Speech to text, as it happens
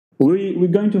We're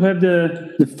going to have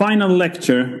the final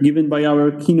lecture given by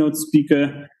our keynote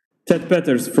speaker, Ted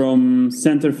Peters from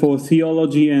Center for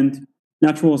Theology and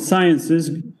Natural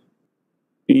Sciences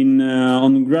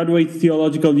on Graduate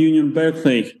Theological Union,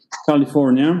 Berkeley,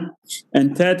 California.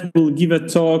 And Ted will give a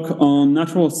talk on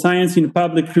natural science in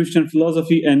public Christian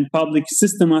philosophy and public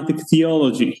systematic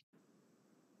theology.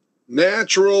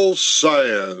 Natural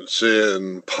science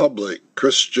in public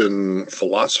Christian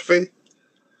philosophy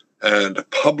and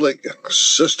public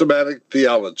systematic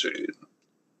theology.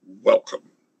 Welcome.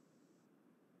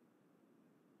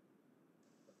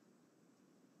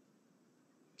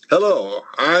 Hello,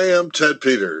 I am Ted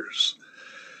Peters.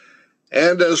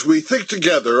 And as we think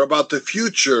together about the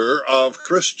future of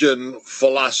Christian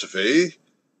philosophy,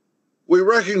 we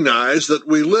recognize that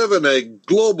we live in a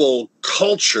global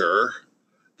culture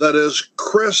that is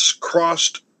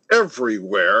crisscrossed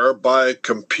everywhere by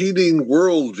competing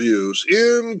worldviews,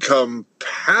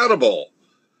 incompatible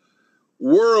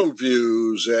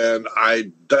worldviews and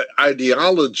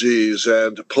ideologies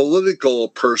and political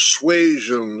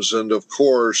persuasions and, of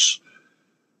course,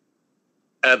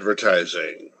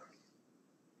 advertising.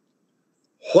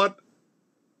 What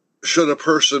should a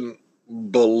person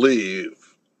believe?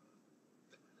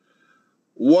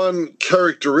 One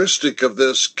characteristic of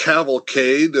this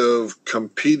cavalcade of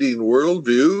competing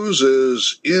worldviews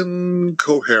is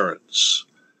incoherence.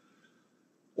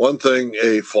 One thing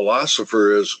a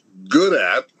philosopher is good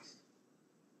at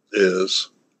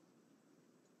is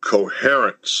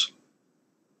coherence.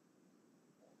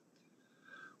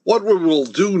 What we will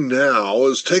do now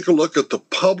is take a look at the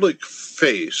public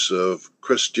face of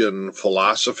Christian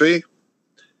philosophy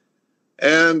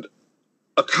and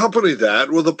accompany that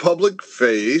with a public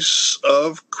face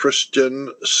of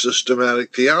Christian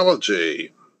systematic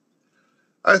theology.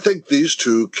 I think these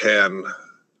two can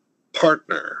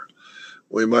partner.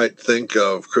 We might think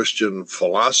of Christian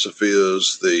philosophy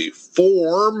as the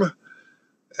form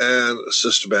and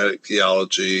systematic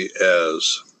theology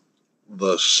as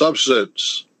the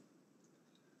substance.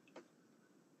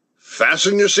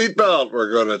 Fasten your seatbelt.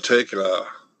 We're going to take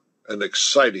an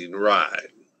exciting ride.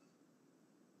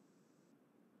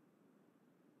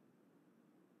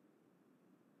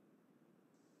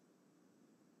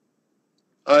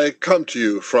 I come to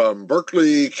you from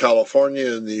Berkeley,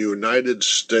 California in the United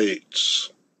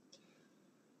States.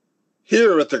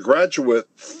 Here at the Graduate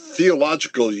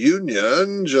Theological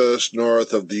Union, just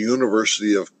north of the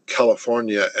University of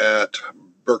California at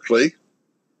Berkeley,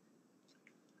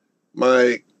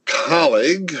 my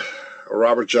colleague,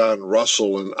 Robert John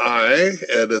Russell, and I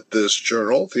edit this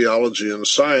journal, Theology and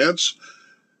Science,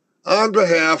 on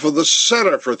behalf of the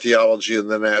Center for Theology and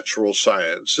the Natural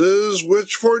Sciences,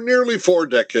 which for nearly 4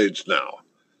 decades now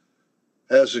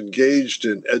has engaged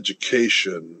in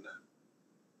education.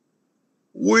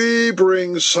 We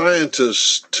bring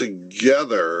scientists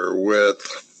together with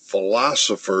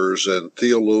philosophers and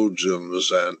theologians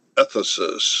and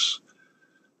ethicists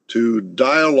to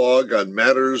dialogue on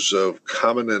matters of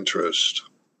common interest.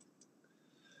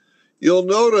 You'll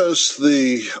notice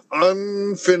the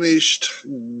unfinished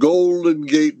Golden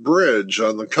Gate Bridge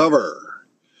on the cover.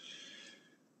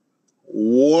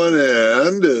 One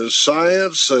end is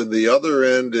science and the other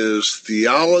end is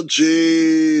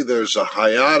theology. There's a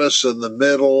hiatus in the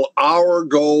middle. Our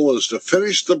goal is to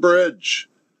finish the bridge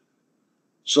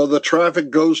so the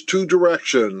traffic goes 2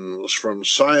 directions, from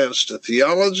science to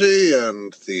theology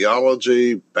and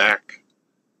theology back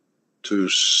to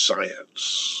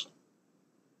science.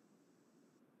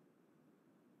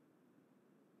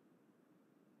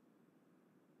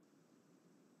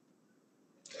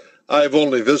 I've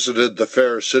only visited the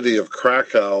fair city of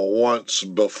Krakow once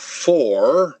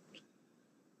before.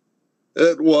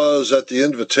 It was at the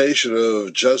invitation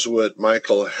of Jesuit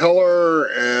Michael Heller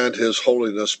and His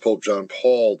Holiness Pope John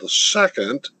Paul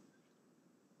II.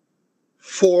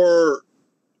 For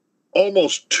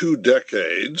almost 2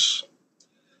 decades,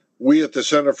 we at the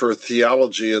Center for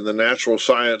Theology and the Natural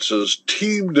Sciences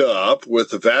teamed up with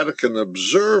the Vatican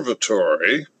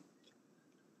Observatory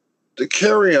to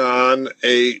carry on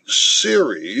a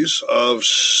series of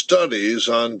studies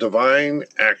on divine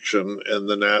action in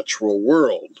the natural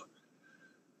world.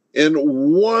 In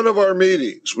one of our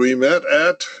meetings, we met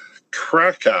at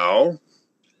Krakow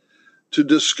to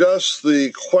discuss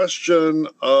the question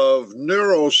of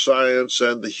neuroscience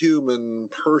and the human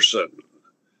person.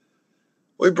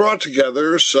 We brought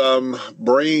together some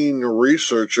brain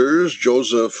researchers,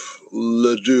 Joseph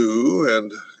Ledoux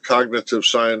and cognitive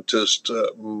scientist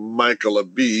Michael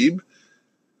Abib.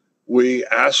 We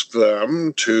asked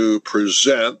them to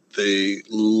present the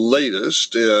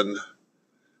latest in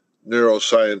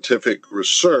neuroscientific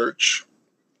research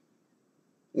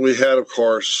We had, of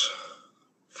course,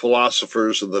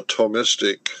 philosophers in the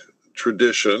Thomistic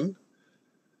tradition,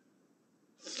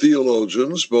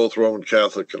 theologians, both Roman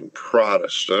Catholic and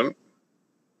Protestant.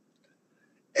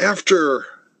 After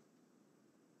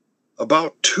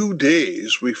about 2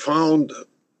 days, we found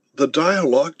the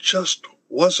dialogue just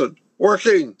wasn't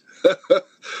working.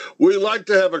 We like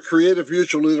to have a creative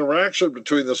mutual interaction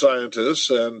between the scientists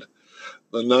and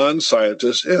the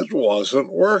non-scientists. It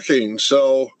wasn't working.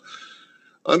 So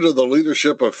under the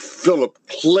leadership of Philip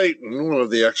Clayton, one of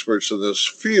the experts in this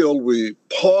field, we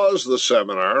paused the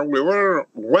seminar. We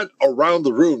went around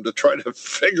the room to try to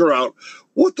figure out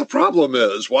what the problem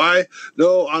is. Why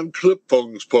no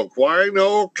Anknüpfungspunkt? Why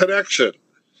no connection?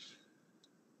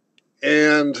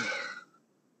 And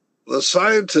the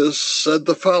scientists said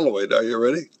the following. Are you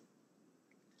ready?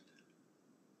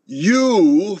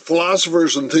 You,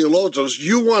 philosophers and theologians,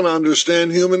 you want to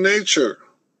understand human nature.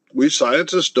 We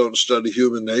scientists don't study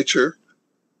human nature.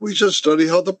 We just study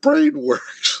how the brain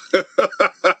works.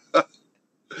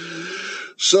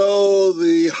 So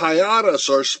the hiatus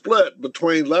are split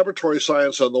between laboratory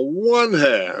science on the one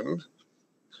hand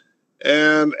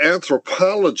and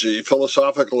anthropology,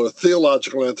 philosophical or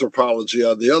theological anthropology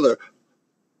on the other,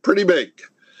 pretty big.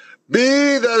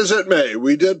 Be that as it may,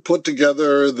 we did put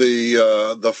together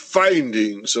the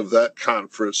findings of that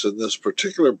conference in this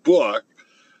particular book,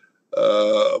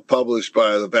 published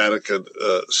by the Vatican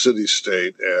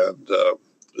City-State and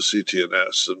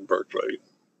CTNS in Berkeley.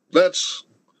 That's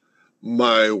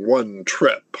my one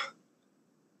trip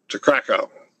to Krakow.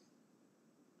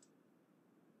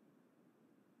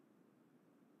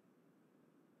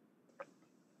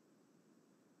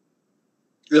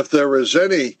 If there is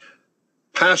any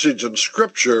passage in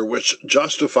Scripture which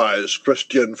justifies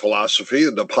Christian philosophy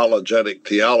and apologetic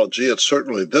theology, it's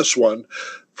certainly this one,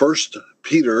 1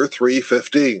 Peter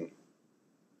 3:15.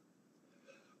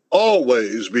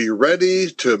 Always be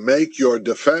ready to make your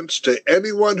defense to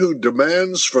anyone who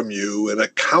demands from you an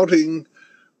accounting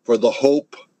for the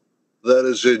hope that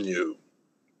is in you.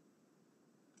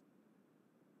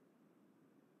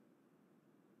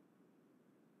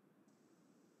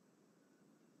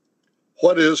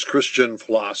 What is Christian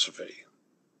philosophy?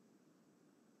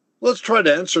 Let's try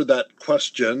to answer that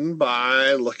question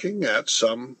by looking at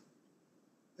some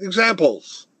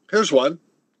examples. Here's one.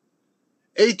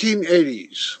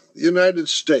 1880s, United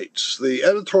States, the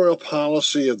editorial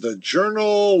policy of the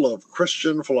Journal of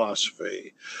Christian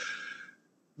Philosophy.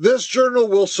 This journal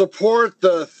will support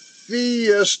the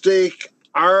theistic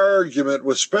argument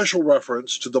with special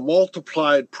reference to the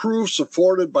multiplied proofs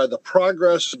afforded by the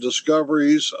progress and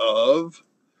discoveries of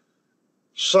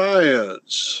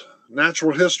science,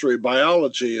 natural history,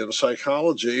 biology, and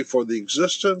psychology for the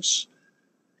existence,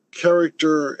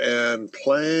 character, and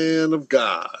plan of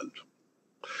God.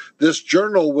 This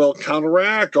journal will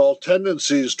counteract all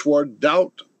tendencies toward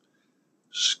doubt,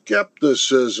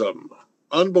 skepticism,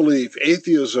 unbelief,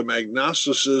 atheism,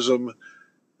 agnosticism,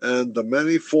 and the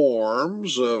many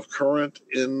forms of current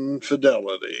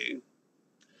infidelity.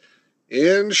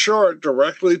 In short,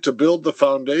 directly to build the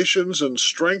foundations and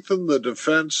strengthen the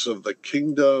defense of the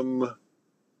kingdom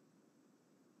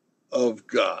of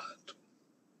God.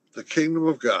 The kingdom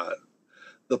of God.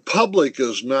 The public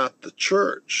is not the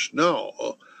church.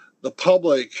 No. The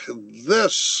public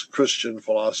this Christian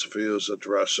philosophy is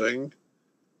addressing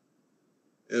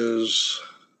is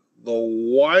the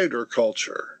wider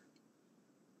culture,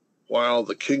 while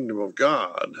the kingdom of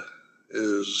God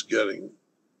is getting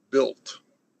built.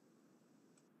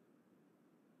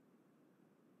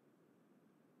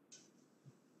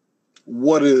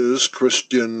 What is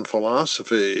Christian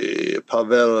philosophy?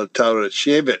 Pavel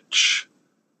Tarashevich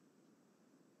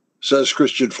says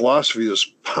Christian philosophy is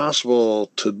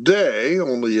possible today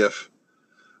only if,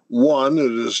 one,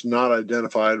 it is not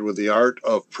identified with the art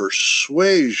of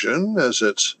persuasion, as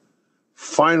its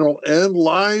final end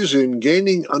lies in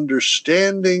gaining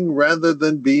understanding rather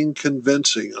than being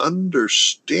convincing.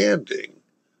 Understanding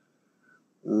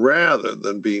rather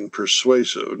than being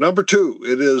persuasive. Number two,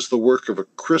 it is the work of a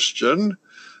Christian.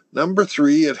 Number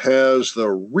three, it has the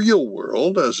real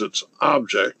world as its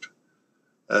object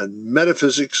and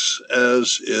metaphysics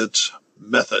as its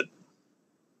method.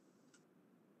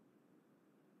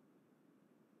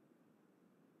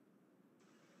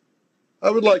 I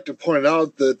would like to point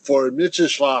out that for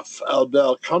Mstislav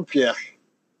Abdelkampier,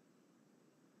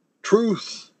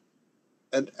 truth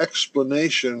and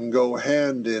explanation go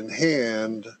hand in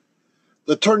hand.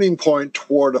 The turning point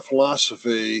toward a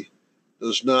philosophy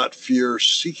does not fear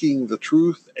seeking the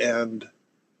truth and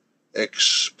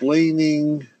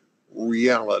explaining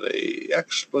reality.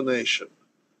 Explanation.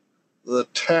 the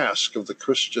task of the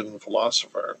Christian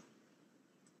philosopher.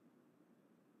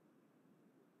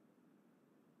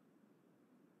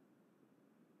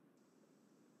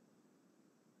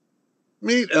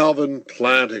 Meet Alvin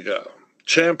Plantinga,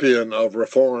 champion of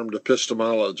Reformed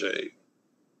epistemology.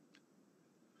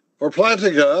 For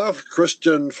Plantinga,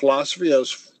 Christian philosophy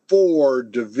has 4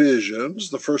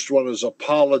 divisions. The first one is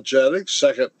apologetics,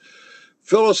 second,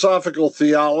 philosophical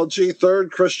theology,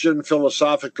 third, Christian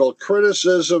philosophical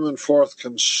criticism, and fourth,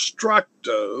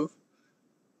 constructive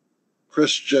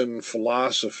Christian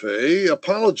philosophy.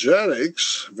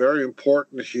 Apologetics, very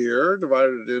important here,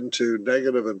 divided into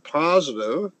negative and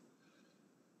positive.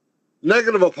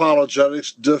 Negative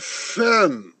apologetics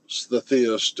defends the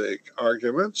theistic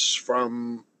arguments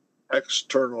from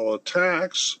external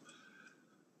attacks.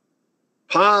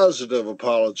 Positive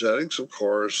apologetics, of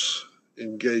course,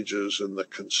 engages in the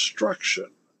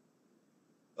construction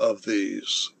of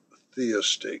these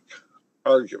theistic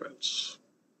arguments.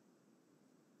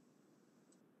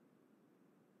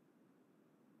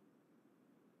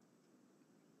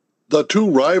 The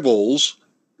 2 rivals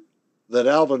that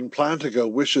Alvin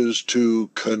Plantinga wishes to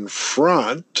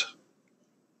confront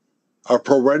are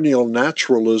perennial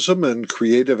naturalism and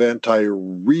creative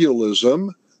anti-realism.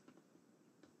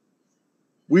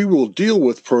 We will deal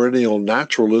with perennial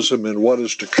naturalism in what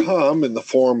is to come in the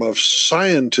form of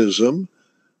scientism,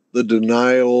 the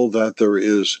denial that there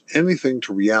is anything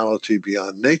to reality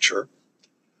beyond nature.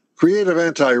 Creative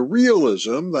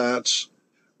anti-realism, that's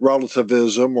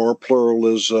relativism or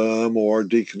pluralism or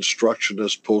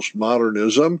deconstructionist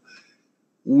postmodernism.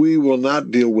 We will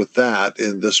not deal with that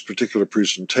in this particular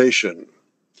presentation.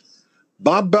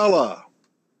 Bob Bella,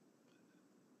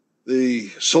 the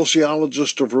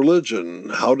sociologist of religion,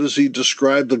 how does he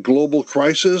describe the global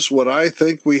crisis? What I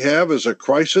think we have is a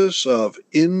crisis of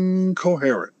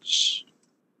incoherence.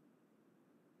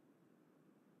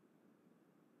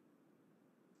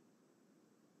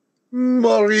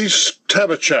 Maurice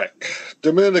Tabachek,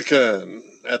 Dominican,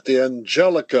 at the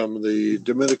Angelicum, the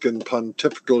Dominican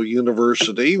Pontifical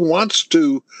University, wants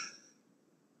to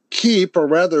keep a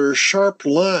rather sharp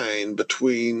line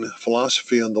between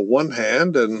philosophy on the one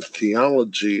hand and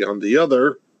theology on the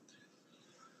other.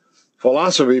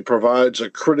 Philosophy provides a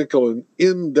critical and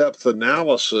in-depth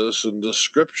analysis and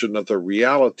description of the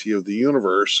reality of the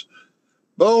universe,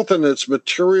 both in its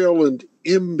material and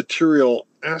immaterial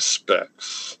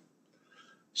aspects.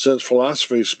 Since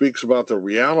philosophy speaks about the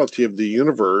reality of the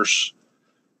universe,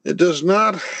 it does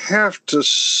not have to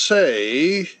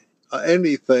say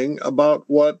anything about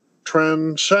what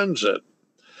transcends it.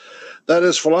 That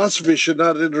is, philosophy should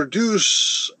not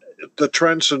introduce the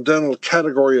transcendental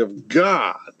category of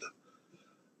God.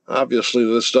 Obviously,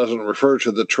 this doesn't refer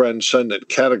to the transcendent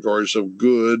categories of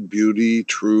good, beauty,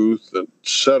 truth,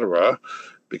 etc.,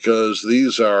 because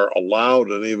these are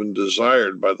allowed and even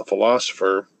desired by the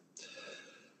philosopher.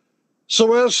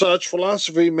 So as such,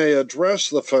 philosophy may address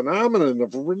the phenomenon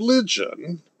of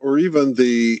religion, or even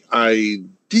the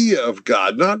idea of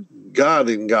God, not God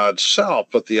in God's self,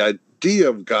 but the idea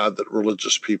of God that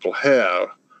religious people have.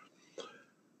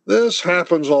 This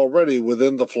happens already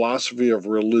within the philosophy of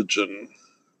religion.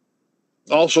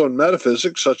 Also in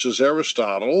metaphysics, such as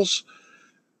Aristotle's,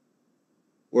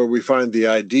 where we find the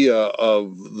idea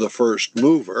of the first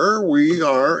mover, we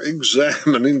are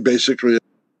examining basically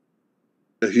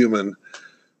a human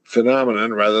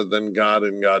phenomenon rather than God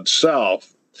in God's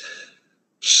self.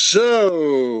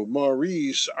 So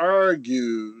Maurice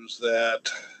argues that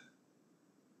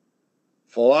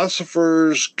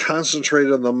philosophers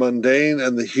concentrate on the mundane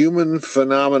and the human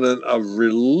phenomenon of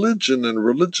religion and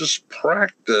religious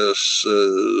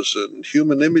practices and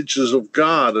human images of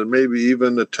God, and maybe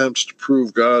even attempts to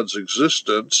prove God's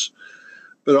existence,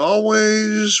 but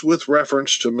always with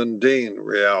reference to mundane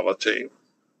reality.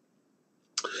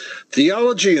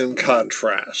 Theology, in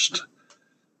contrast,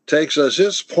 takes as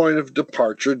its point of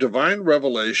departure divine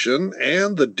revelation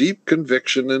and the deep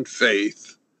conviction and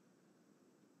faith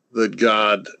that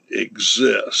God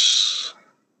exists.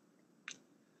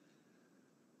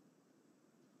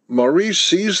 Maurice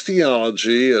sees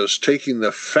theology as taking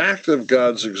the fact of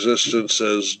God's existence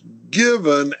as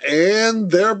given, and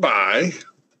thereby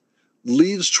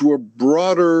leads to a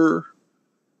broader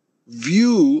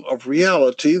view of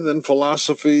reality than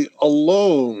philosophy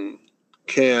alone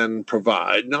can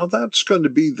provide. Now, that's going to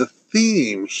be the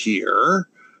theme here,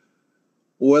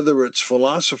 whether it's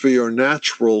philosophy or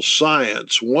natural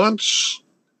science. Once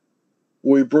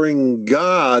we bring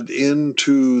God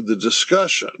into the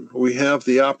discussion, we have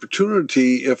the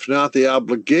opportunity, if not the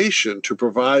obligation, to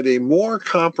provide a more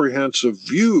comprehensive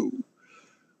view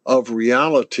of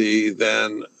reality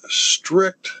than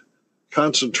strict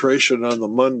concentration on the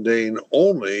mundane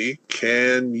only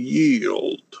can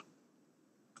yield.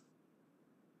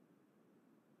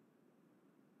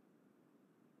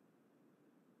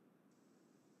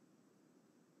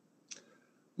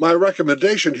 My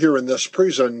recommendation here in this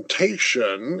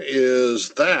presentation is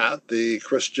that the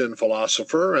Christian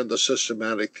philosopher and the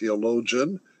systematic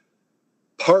theologian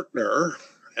partner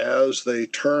as they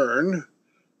turn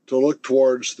to look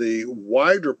towards the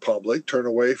wider public, turn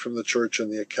away from the church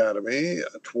and the academy,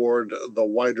 toward the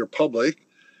wider public.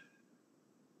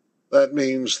 That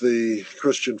means the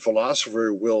Christian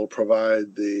philosopher will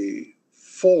provide the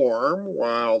form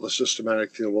while the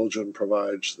systematic theologian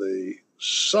provides the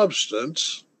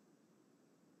substance.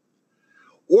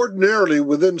 Ordinarily,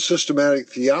 within systematic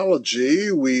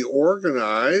theology, we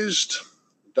organized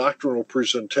doctrinal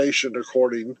presentation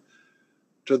according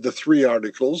to the three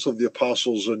articles of the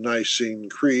Apostles' and Nicene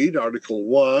Creed. Article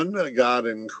 1, God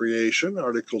and creation.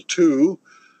 Article 2,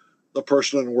 the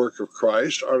person and work of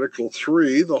Christ. Article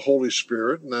 3, the Holy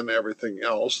Spirit, and then everything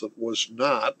else that was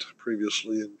not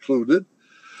previously included.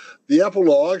 The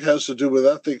epilogue has to do with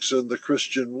ethics in the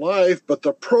Christian life, but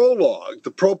the prologue,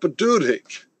 the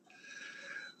propedeutic,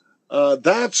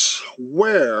 that's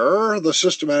where the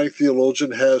systematic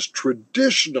theologian has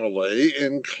traditionally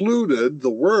included the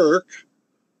work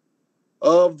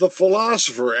of the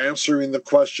philosopher, answering the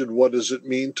question, what does it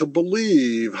mean to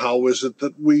believe? How is it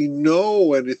that we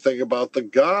know anything about the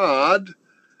God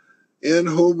in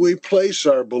whom we place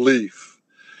our belief?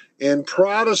 In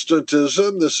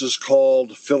Protestantism, this is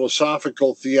called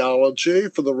philosophical theology.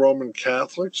 For the Roman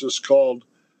Catholics, it's called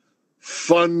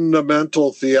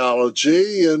fundamental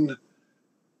theology. In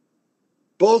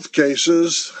both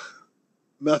cases,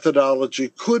 methodology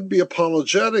could be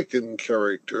apologetic in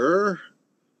character,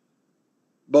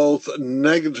 both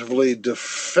negatively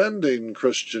defending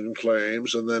Christian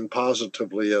claims and then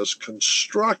positively as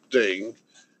constructing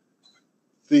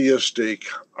theistic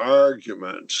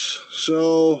arguments.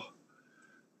 So,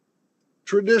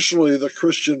 traditionally, the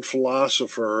Christian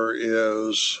philosopher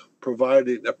is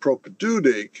providing a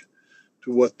propedeutic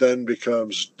to what then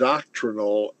becomes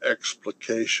doctrinal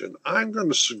explication. I'm going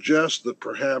to suggest that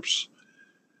perhaps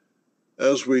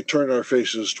as we turn our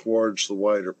faces towards the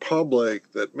wider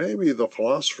public, that maybe the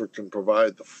philosopher can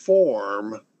provide the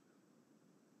form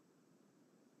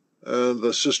and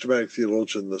the systematic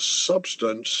theologian the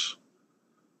substance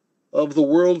of the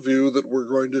worldview that we're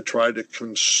going to try to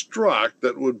construct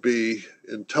that would be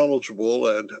intelligible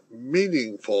and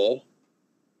meaningful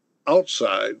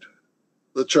outside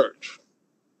the church.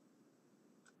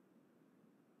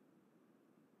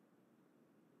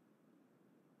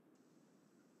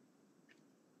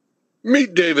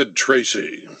 Meet David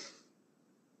Tracy.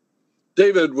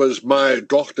 David was my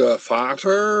Dr.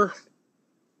 Vater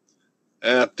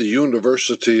at the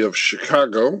University of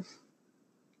Chicago.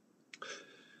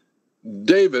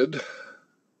 David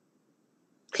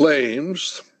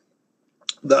claims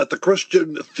that the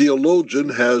Christian theologian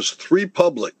has three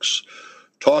publics,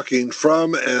 talking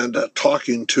from and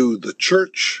talking to the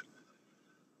church,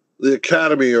 the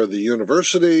academy or the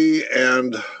university,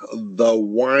 and the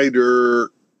wider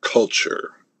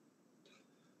culture.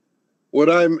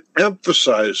 What I'm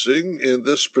emphasizing in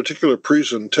this particular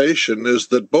presentation is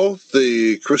that both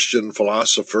the Christian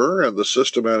philosopher and the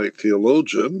systematic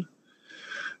theologian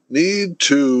need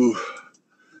to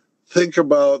think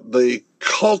about the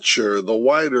culture, the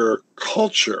wider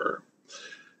culture,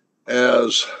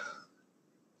 as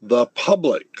the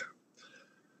public.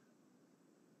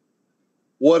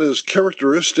 What is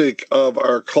characteristic of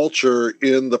our culture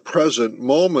in the present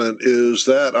moment is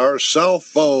that our cell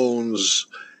phones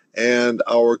and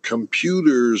our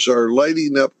computers are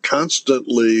lighting up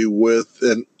constantly with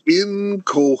an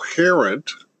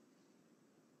incoherent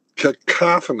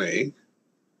cacophony,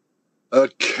 a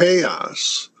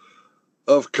chaos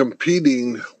of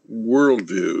competing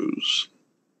worldviews.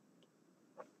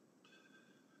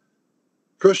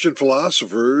 Christian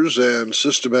philosophers and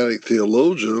systematic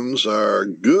theologians are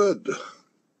good,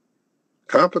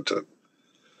 competent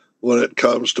when it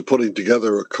comes to putting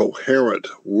together a coherent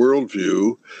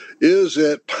worldview. Is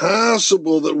it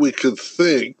possible that we could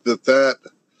think that that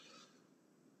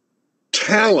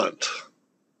talent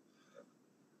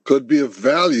could be of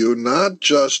value not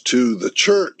just to the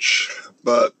church,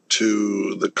 but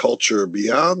to the culture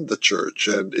beyond the church?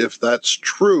 And if that's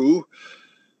true,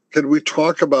 can we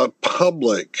talk about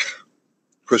public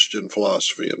Christian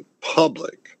philosophy and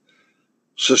public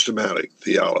systematic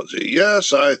theology?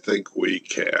 Yes, I think we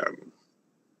can.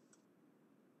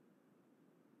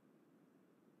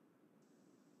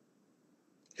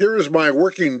 Here is my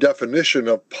working definition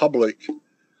of public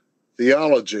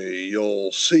Theology,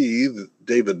 you'll see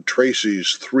David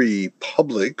Tracy's 3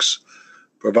 publics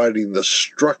providing the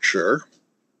structure.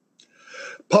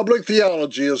 Public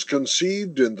theology is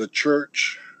conceived in the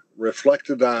church,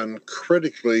 reflected on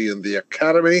critically in the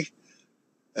academy,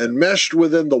 and meshed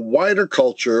within the wider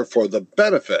culture for the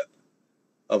benefit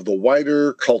of the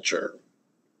wider culture.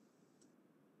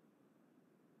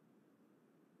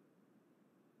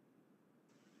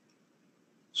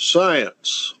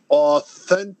 Science,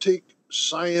 authentic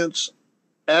science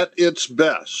at its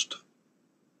best,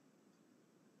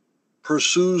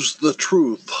 pursues the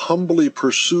truth, humbly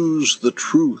pursues the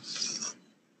truth.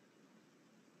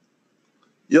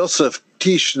 Joseph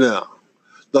Tischner,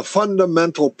 the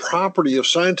fundamental property of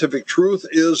scientific truth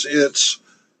is its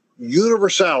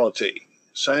universality.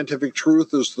 Scientific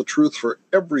truth is the truth for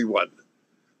everyone.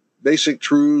 Basic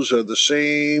truths are the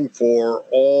same for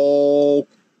all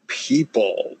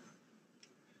people.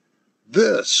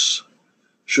 This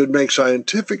should make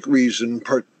scientific reason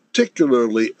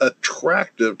particularly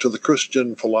attractive to the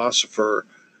Christian philosopher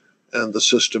and the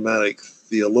systematic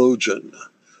theologian.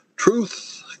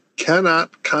 Truth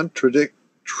cannot contradict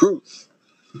truth,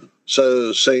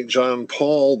 says St. John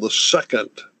Paul II,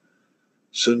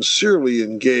 sincerely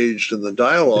engaged in the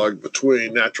dialogue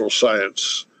between natural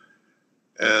science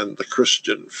and the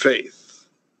Christian faith.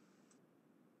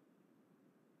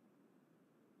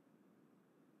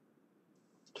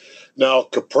 Now,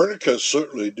 Copernicus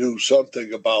certainly knew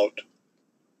something about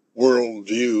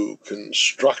worldview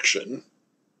construction.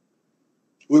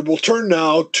 We will turn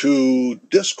now to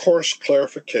discourse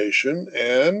clarification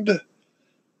and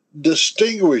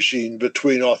distinguishing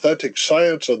between authentic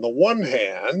science on the one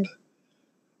hand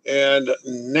and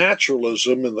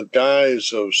naturalism in the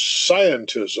guise of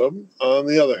scientism on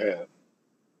the other hand.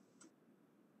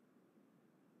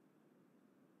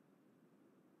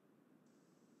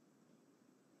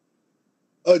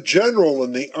 A general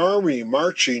in the army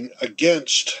marching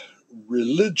against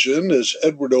religion is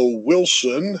Edward O.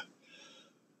 Wilson,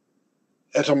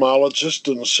 etymologist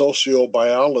and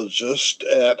sociobiologist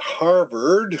at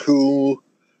Harvard, who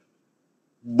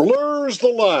blurs the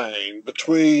line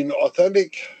between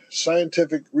authentic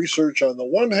scientific research on the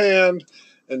one hand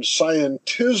and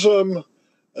scientism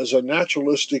as a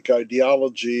naturalistic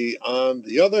ideology on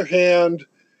the other hand.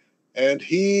 And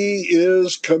he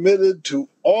is committed to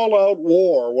all-out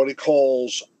war, what he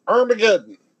calls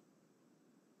Armageddon.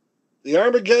 The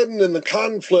Armageddon in the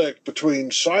conflict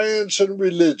between science and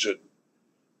religion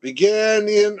began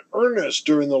in earnest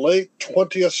during the late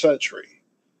 20th century.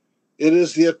 It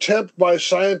is the attempt by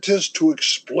scientists to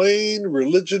explain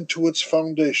religion to its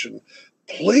foundation.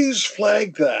 Please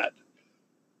flag that.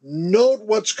 Note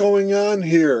what's going on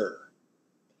here.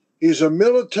 He's a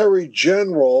military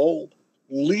general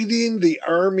leading the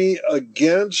army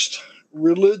against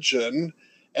religion,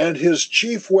 and his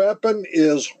chief weapon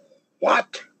is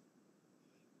what?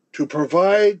 To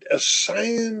provide a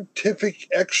scientific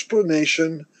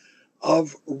explanation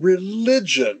of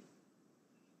religion.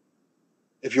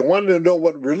 If you wanted to know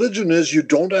what religion is, you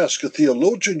don't ask a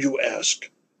theologian, you ask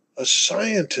a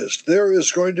scientist. There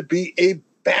is going to be a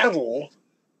battle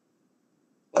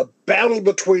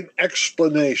between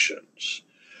explanations.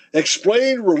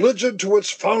 Explain religion to its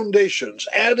foundations,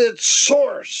 at its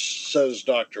source, says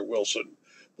Dr. Wilson.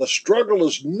 The struggle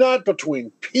is not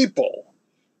between people,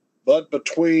 but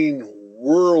between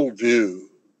worldviews.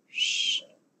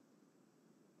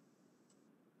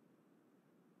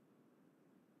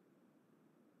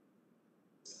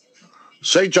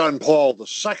 St. John Paul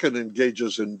II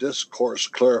engages in discourse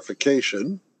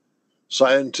clarification.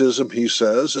 Scientism, he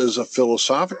says, is a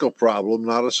philosophical problem,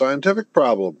 not a scientific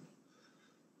problem.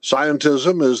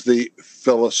 Scientism is the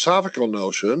philosophical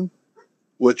notion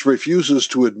which refuses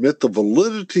to admit the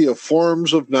validity of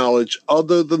forms of knowledge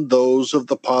other than those of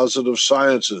the positive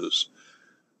sciences,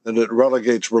 and it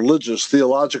relegates religious,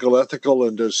 theological, ethical,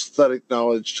 and aesthetic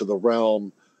knowledge to the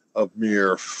realm of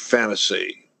mere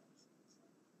fantasy.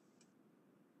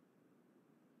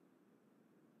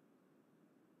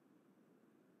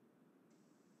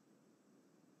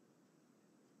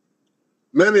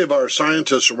 Many of our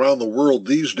scientists around the world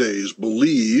these days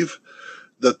believe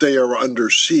that they are under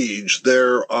siege.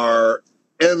 There are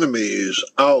enemies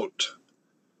out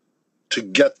to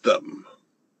get them.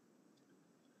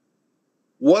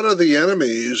 What are the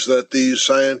enemies that these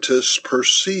scientists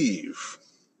perceive?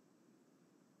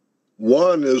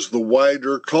 One is the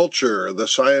wider culture. The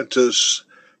scientists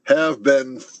have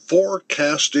been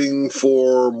forecasting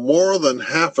for more than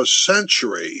half a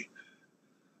century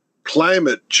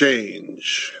climate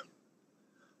change,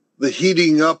 the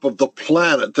heating up of the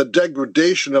planet, the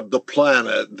degradation of the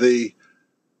planet, the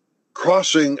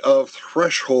crossing of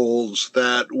thresholds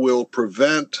that will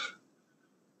prevent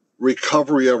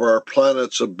recovery of our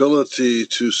planet's ability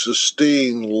to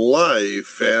sustain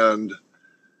life, and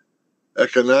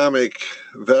economic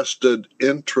vested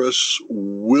interests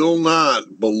will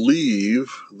not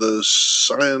believe the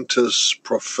scientists'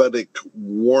 prophetic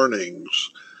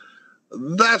warnings.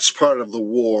 That's part of the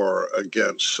war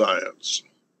against science.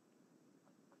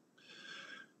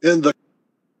 In the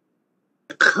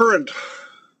current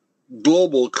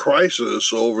global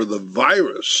crisis over the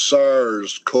virus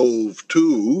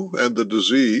SARS-CoV-2 and the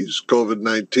disease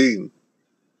COVID-19,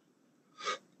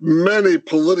 many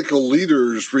political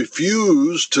leaders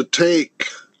refuse to take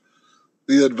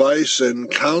the advice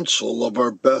and counsel of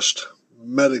our best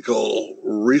medical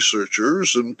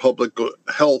researchers and public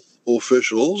health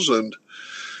officials, and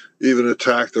even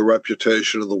attack the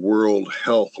reputation of the World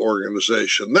Health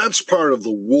Organization. That's part of the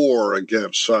war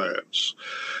against science.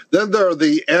 Then there are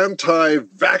the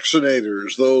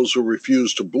anti-vaccinators, those who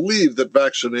refuse to believe that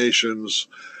vaccinations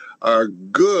are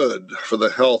good for the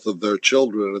health of their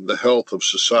children and the health of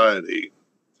society.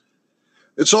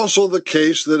 It's also the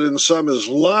case that in some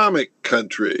Islamic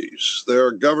countries, there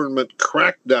are government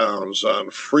crackdowns on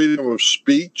freedom of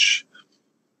speech,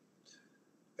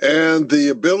 and the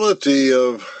ability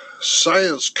of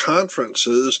science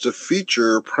conferences to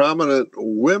feature prominent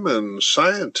women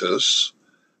scientists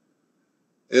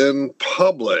in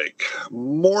public.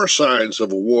 More signs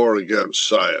of a war against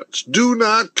science. Do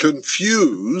not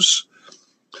confuse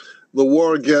the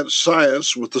war against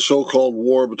science with the so-called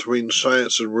war between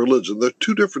science and religion. They're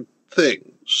two different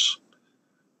things.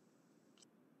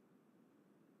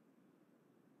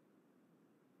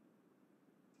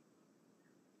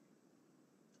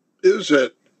 Is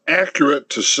it accurate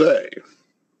to say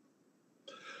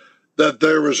that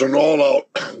there is an all-out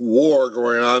war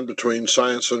going on between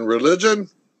science and religion?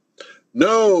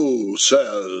 No,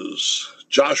 says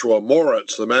Joshua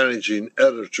Moritz, the managing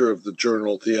editor of the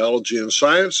journal Theology and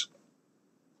Science.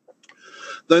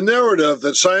 The narrative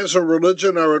that science and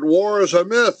religion are at war is a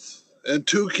myth in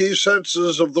two key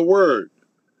senses of the word.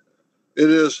 It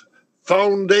is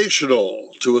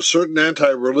foundational to a certain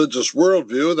anti-religious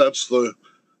worldview, that's the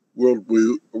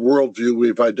worldview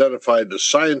we've identified as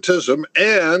scientism,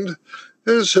 and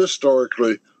is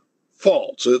historically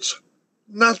false. It's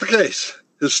not the case,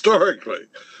 historically,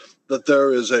 that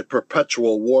there is a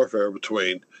perpetual warfare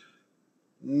between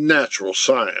natural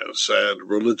science and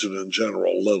religion in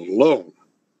general, let alone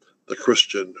the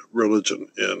Christian religion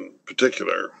in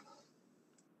particular.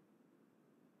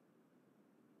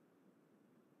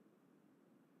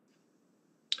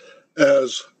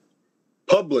 As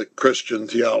public Christian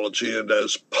theology and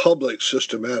as public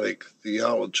systematic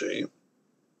theology,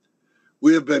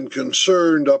 we have been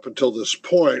concerned up until this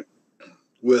point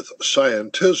with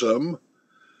scientism,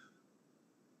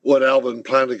 what Alvin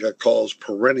Plantinga calls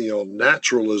perennial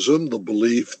naturalism, the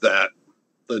belief that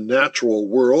the natural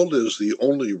world is the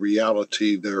only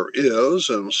reality there is,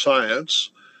 and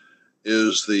science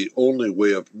is the only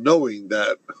way of knowing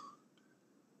that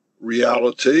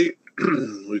reality.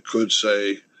 We could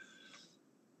say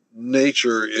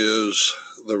nature is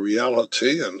the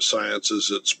reality and science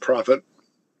is its prophet.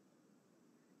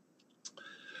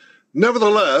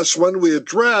 Nevertheless, when we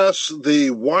address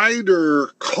the wider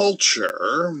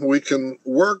culture, we can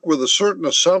work with a certain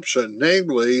assumption,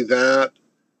 namely that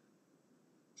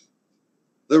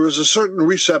there is a certain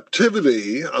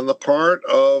receptivity on the part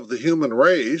of the human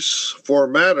race for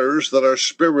matters that are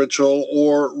spiritual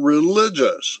or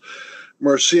religious.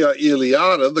 Mircea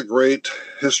Eliade, the great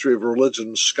history of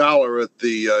religion scholar at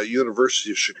the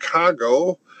University of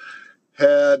Chicago,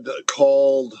 had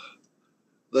called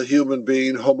the human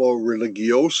being homo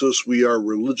religiosus, we are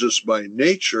religious by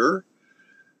nature.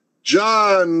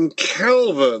 John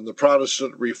Calvin, the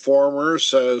Protestant reformer,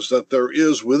 says that there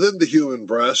is within the human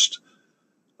breast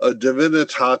a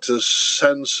divinitatis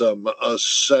sensum, a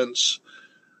sense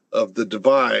of the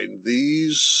divine.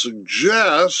 These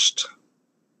suggest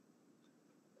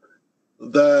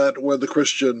that when the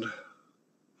Christian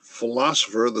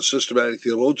philosopher, the systematic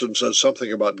theologian, says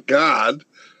something about God,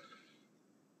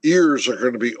 ears are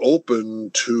going to be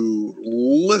open to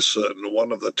listen.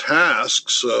 One of the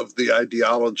tasks of the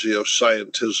ideology of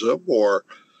scientism or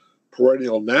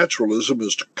perennial naturalism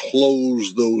is to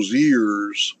close those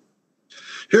ears.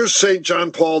 Here's St.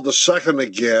 John Paul II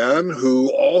again,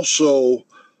 who also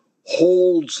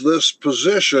holds this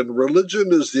position.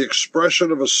 Religion is the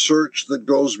expression of a search that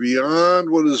goes beyond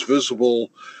what is visible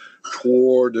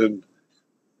toward an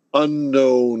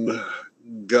unknown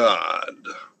God.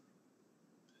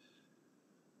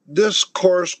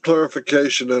 discourse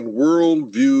clarification and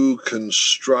worldview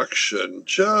construction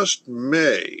just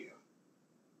may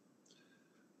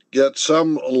get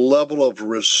some level of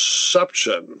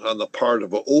reception on the part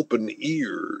of open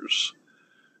ears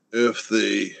if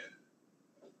the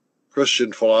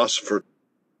Christian philosopher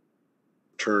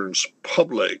turns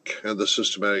public and the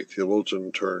systematic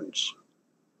theologian turns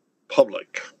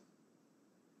public.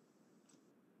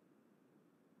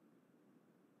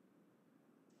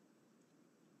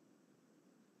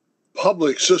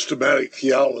 Public systematic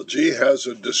theology has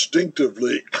a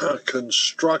distinctively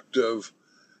constructive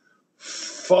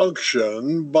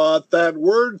function, but that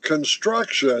word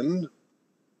construction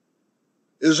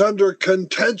is under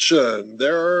contention.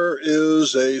 There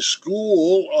is a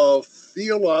school of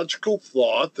theological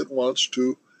thought that wants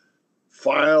to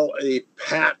file a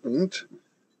patent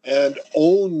and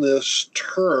own this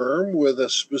term with a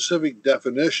specific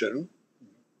definition.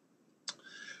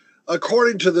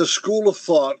 According to this school of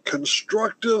thought,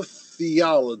 constructive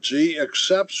theology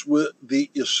accepts with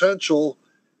the essential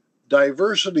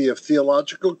diversity of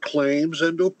theological claims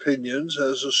and opinions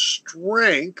as a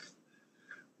strength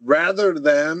rather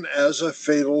than as a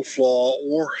fatal flaw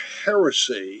or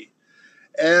heresy,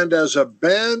 and as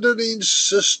abandoning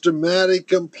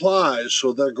systematic implies.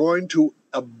 So they're going to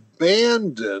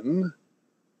abandon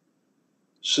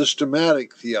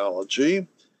systematic theology.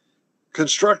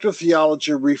 Constructive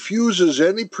theology refuses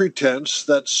any pretense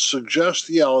that suggests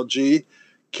theology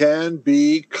can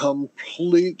be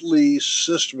completely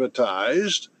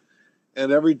systematized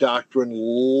and every doctrine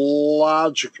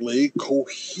logically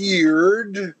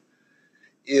cohered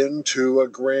into a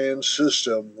grand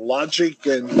system. Logic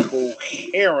and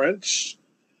coherence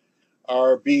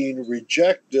are being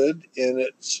rejected in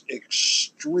its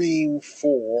extreme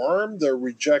form. They're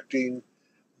rejecting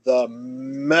the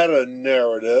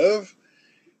meta-narrative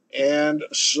and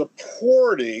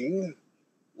supporting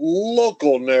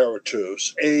local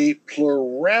narratives, a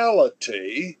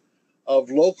plurality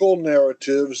of local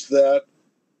narratives that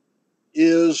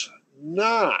is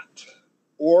not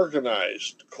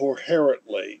organized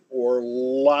coherently or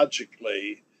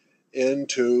logically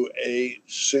into a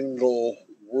single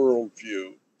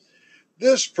worldview.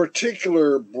 This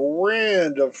particular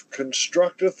brand of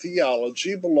constructive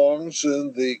theology belongs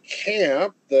in the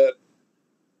camp that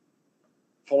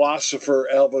philosopher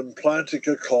Alvin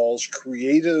Plantinga calls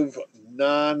creative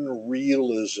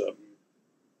non-realism.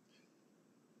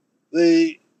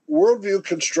 The worldview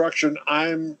construction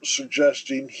I'm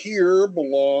suggesting here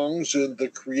belongs in the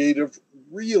creative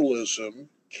realism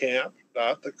camp,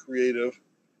 not the creative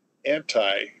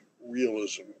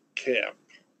anti-realism camp.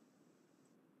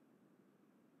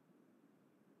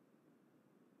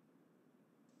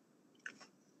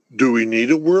 Do we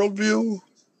need a worldview?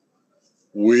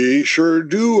 We sure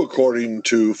do, according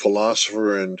to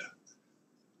philosopher and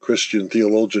Christian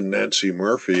theologian Nancy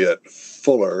Murphy at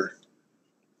Fuller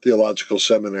Theological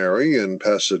Seminary in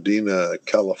Pasadena,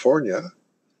 California.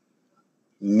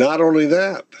 Not only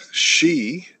that,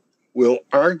 she will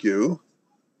argue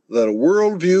that a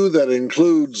worldview that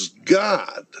includes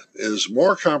God is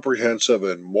more comprehensive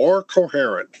and more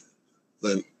coherent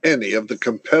than any of the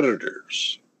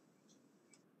competitors.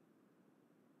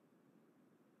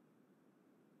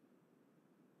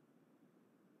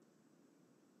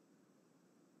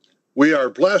 We are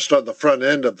blessed on the front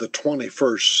end of the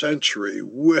 21st century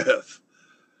with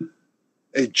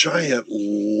a giant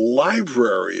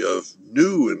library of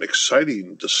new and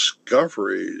exciting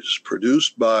discoveries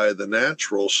produced by the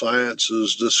natural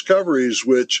sciences, discoveries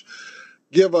which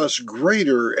give us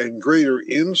greater and greater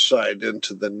insight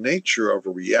into the nature of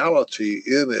reality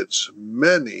in its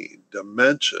many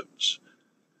dimensions.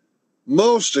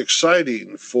 Most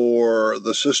exciting for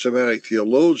the systematic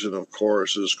theologian, of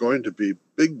course, is going to be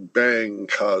Big Bang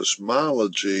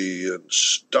cosmology and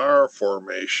star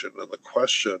formation and the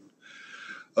question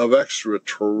of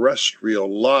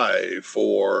extraterrestrial life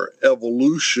or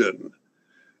evolution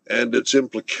and its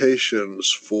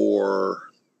implications for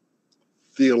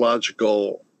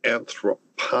theological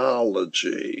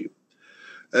anthropology,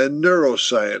 and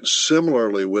neuroscience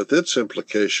similarly with its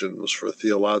implications for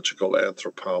theological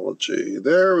anthropology.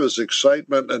 There is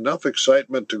excitement, enough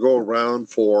excitement to go around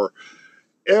for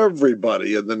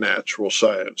everybody in the natural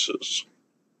sciences.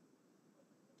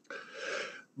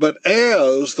 But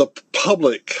as the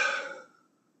public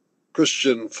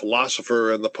Christian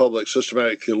philosopher and the public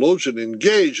systematic theologian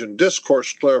engage in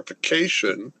discourse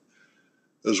clarification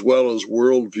as well as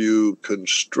worldview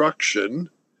construction,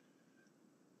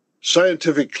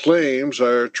 scientific claims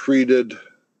are treated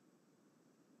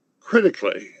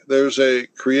critically. There's a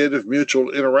creative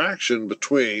mutual interaction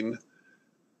between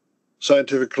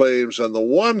scientific claims on the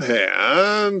one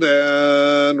hand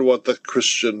and what the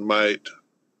Christian might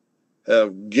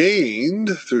have gained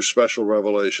through special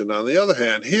revelation on the other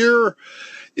hand. Here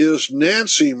is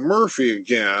Nancy Murphy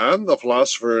again, the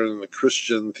philosopher and the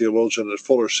Christian theologian at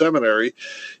Fuller Seminary,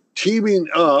 teaming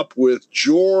up with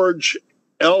George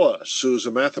Ellis, who's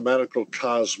a mathematical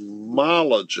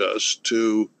cosmologist,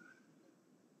 to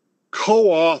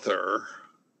co-author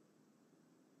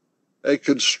a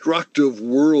constructive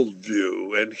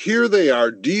worldview. And here they are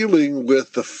dealing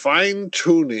with the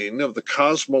fine-tuning of the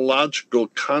cosmological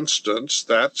constants.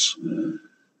 That's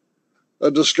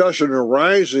a discussion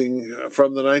arising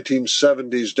from the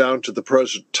 1970s down to the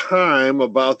present time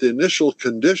about the initial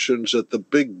conditions at the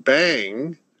Big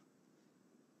Bang.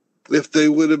 If they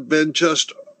would have been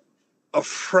just a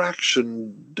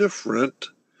fraction different,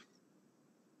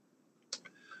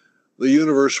 the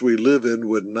universe we live in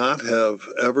would not have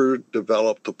ever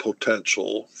developed the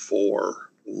potential for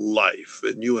life,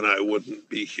 and you and I wouldn't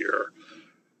be here.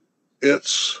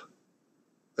 It's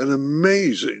an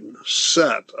amazing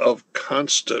set of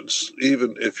constants,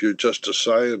 even if you're just a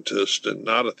scientist and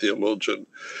not a theologian.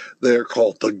 They're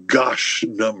called the Gosh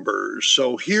numbers.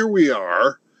 So here we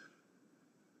are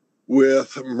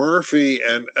with Murphy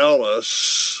and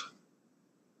Ellis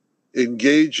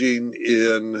engaging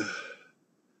in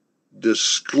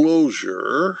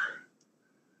disclosure,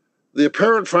 the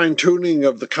apparent fine-tuning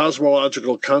of the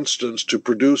cosmological constants to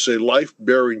produce a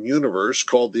life-bearing universe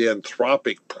called the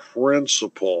anthropic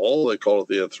principle, they call it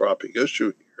the anthropic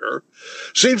issue here,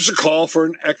 seems to call for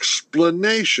an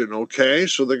explanation, okay?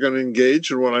 So they're going to engage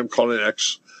in what I'm calling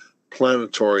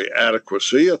explanatory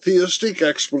adequacy. A theistic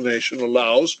explanation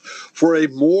allows for a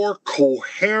more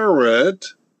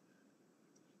coherence,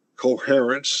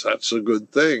 that's a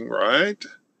good thing, right?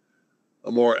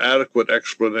 A more adequate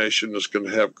explanation is going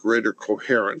to have greater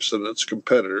coherence than its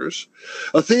competitors.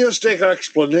 A theistic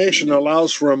explanation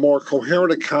allows for a more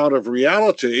coherent account of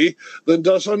reality than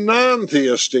does a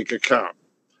non-theistic account.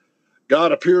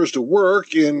 God appears to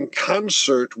work in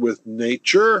concert with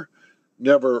nature,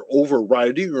 never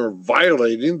overriding or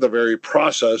violating the very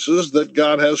processes that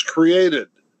God has created.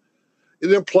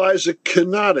 It implies a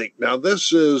kenotic. Now,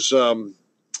 this is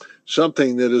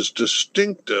something that is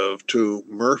distinctive to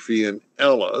Murphy and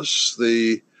Ellis.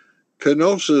 The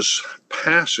kenosis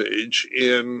passage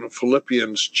in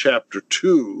Philippians chapter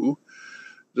 2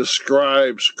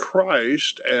 describes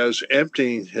Christ as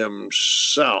emptying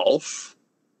himself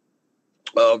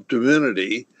of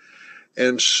divinity.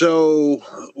 And so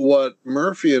what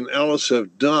Murphy and Ellis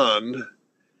have done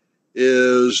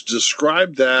is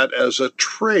describe that as a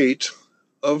trait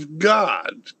of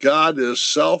God. God is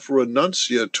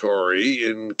self-renunciatory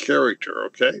in character,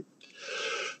 okay?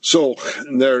 So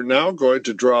they're now going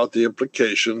to draw out the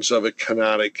implications of a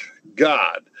kenotic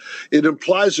God. It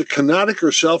implies a kenotic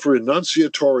or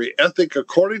self-renunciatory ethic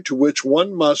according to which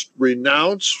one must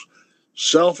renounce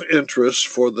self-interest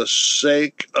for the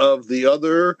sake of the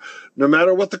other, no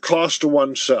matter what the cost to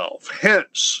oneself.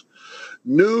 Hence,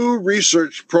 new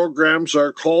research programs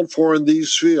are called for in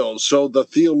these fields. So the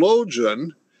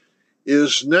theologian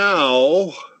is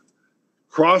now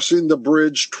crossing the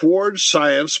bridge towards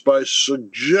science by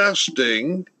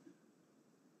suggesting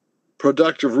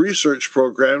productive research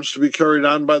programs to be carried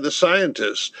on by the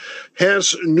scientists.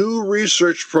 Hence, new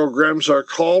research programs are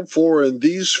called for in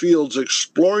these fields,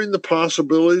 exploring the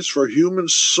possibilities for human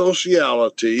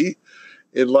sociality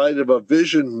in light of a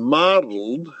vision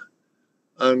modeled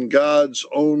on God's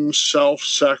own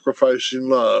self-sacrificing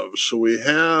love. So we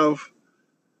have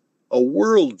a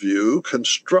worldview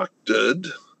constructed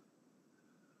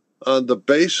on the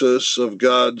basis of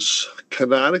God's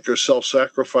kenotic or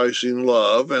self-sacrificing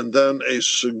love, and then a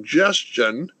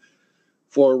suggestion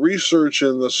for research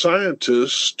in the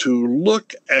scientists to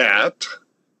look at,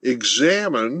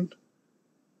 examine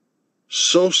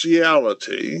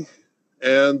sociality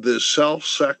and the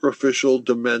self-sacrificial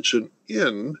dimension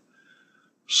in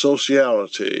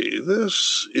sociality.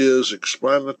 This is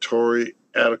explanatory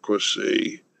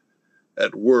adequacy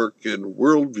at work in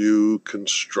worldview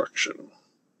construction.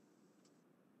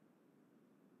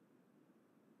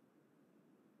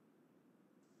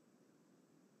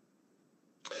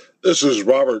 This is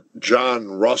Robert John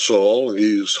Russell.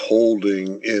 He's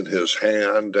holding in his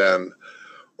hand an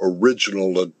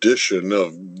original edition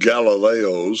of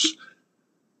Galileo's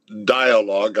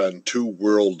Dialogue on Two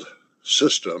World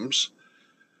Systems.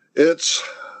 It's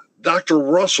Dr.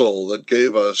 Russell that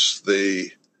gave us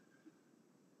the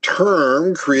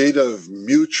term creative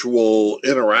mutual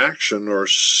interaction, or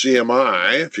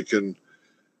CMI. If you can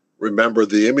remember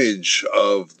the image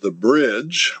of the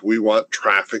bridge, we want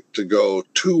traffic to go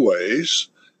two ways.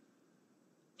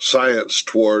 science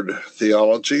toward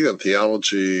theology and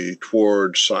theology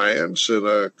toward science in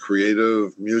a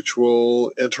creative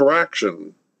mutual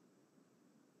interaction.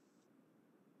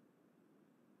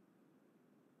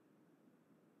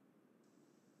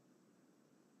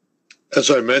 As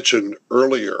I mentioned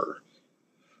earlier,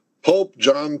 Pope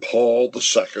John Paul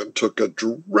II took a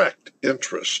direct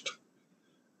interest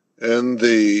in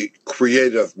the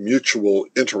creative mutual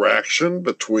interaction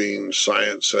between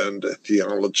science and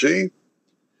theology.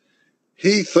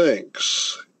 He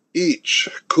thinks each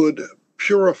could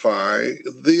purify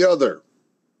the other.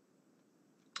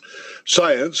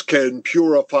 Science can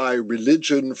purify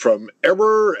religion from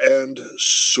error and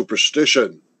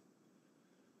superstition.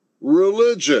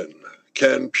 Religion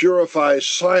can purify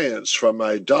science from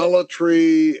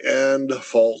idolatry and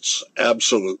false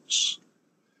absolutes.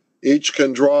 Each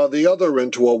can draw the other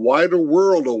into a wider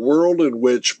world, a world in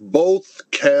which both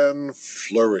can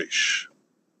flourish.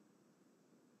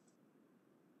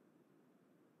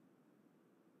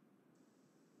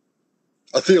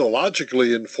 A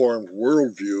theologically informed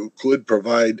worldview could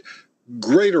provide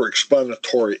greater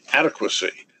explanatory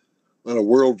adequacy than a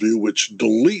worldview which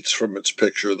deletes from its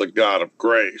picture the God of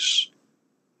grace.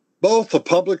 Both the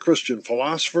public Christian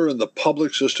philosopher and the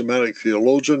public systematic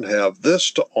theologian have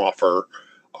this to offer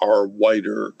our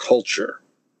wider culture.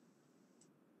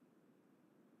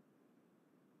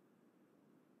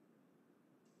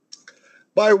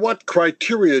 By what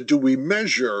criteria do we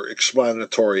measure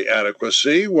explanatory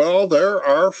adequacy? Well, there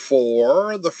are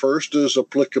four. The first is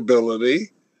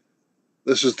applicability.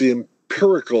 This is the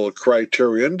empirical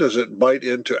criterion. Does it bite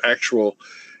into actual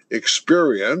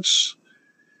experience?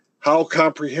 How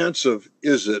comprehensive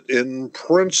is it? In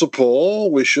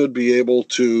principle, we should be able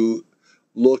to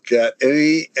look at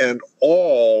any and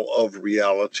all of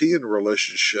reality in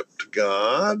relationship to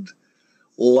God.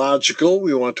 Logical,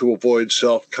 we want to avoid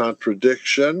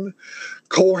self-contradiction.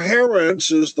 Coherence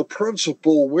is the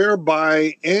principle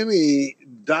whereby any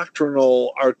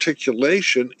doctrinal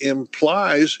articulation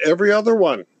implies every other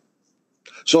one.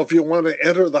 So if you want to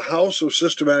enter the house of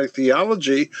systematic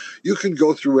theology, you can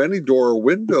go through any door or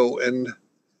window and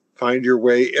find your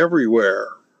way everywhere.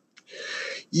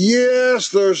 Yes,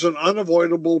 there's an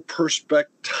unavoidable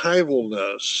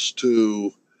perspectivalness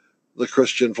to the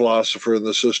Christian philosopher and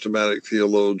the systematic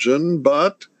theologian,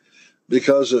 but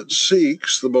because it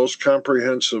seeks the most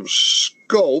comprehensive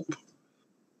scope,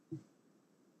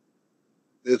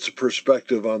 it's a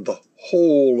perspective on the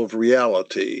whole of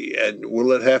reality. And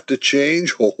will it have to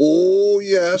change? Oh,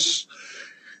 yes.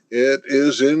 It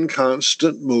is in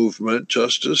constant movement,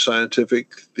 just as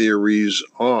scientific theories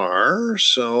are.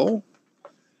 So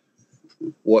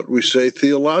what we say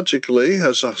theologically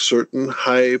has a certain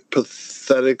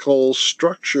hypothetical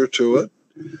structure to it,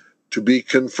 to be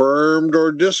confirmed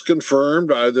or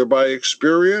disconfirmed either by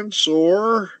experience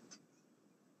or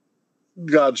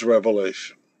God's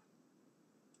revelation.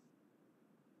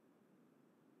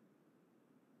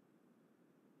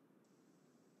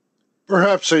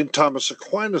 Perhaps St. Thomas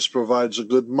Aquinas provides a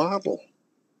good model.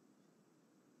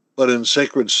 But in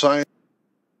sacred science,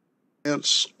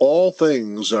 all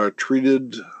things are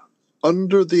treated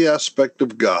under the aspect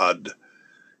of God,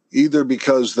 either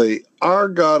because they are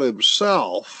God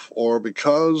himself or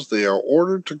because they are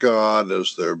ordered to God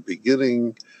as their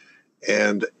beginning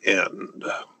and end.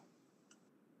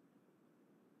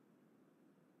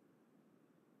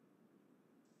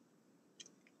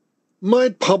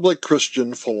 Might public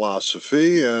Christian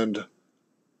philosophy and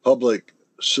public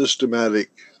systematic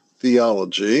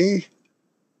theology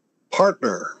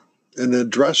partner in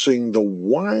addressing the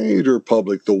wider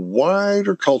public, the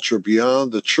wider culture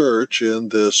beyond the church in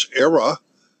this era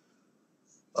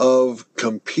of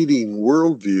competing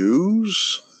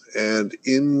worldviews and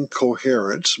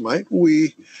incoherence? Might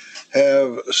we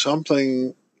have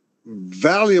something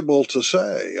valuable to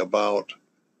say about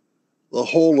the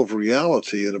whole of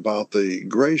reality and about the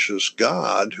gracious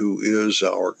God who is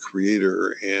our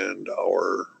Creator and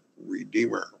our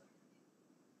Redeemer?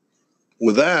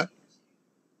 With that,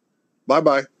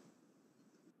 bye-bye.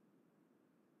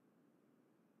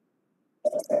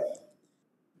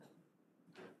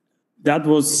 That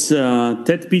was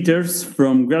Ted Peters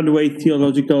from Graduate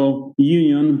Theological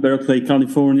Union, Berkeley,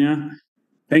 California.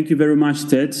 Thank you very much,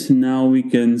 Ted. Now we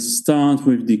can start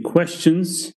with the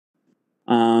questions.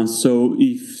 So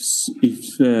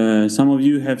if some of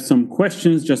you have some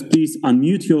questions, just please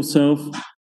unmute yourself,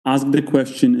 ask the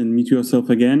question, and mute yourself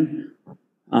again.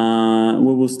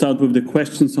 We will start with the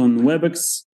questions on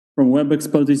WebEx from WebEx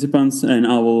participants, and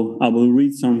I will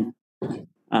read some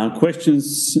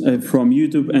questions from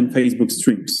YouTube and Facebook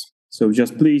streams. So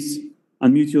just please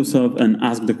unmute yourself and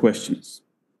ask the questions.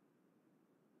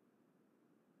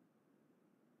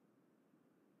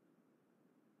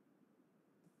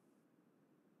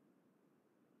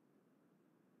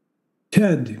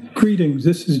 Ted, greetings.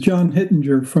 This is John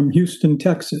Hittinger from Houston,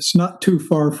 Texas, not too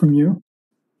far from you.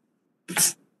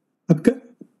 I've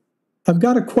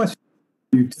got a question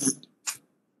for you, Ted.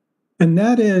 And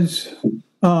that is,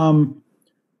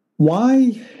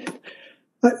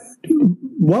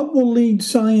 what will lead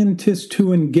scientists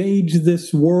to engage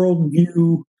this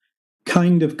worldview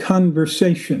kind of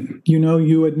conversation? You know,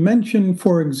 you had mentioned,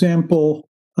 for example,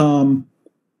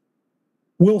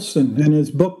 Wilson in his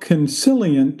book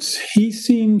Consilience. He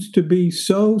seems to be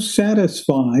so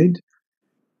satisfied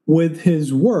with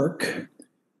his work.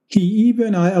 He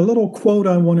even, a little quote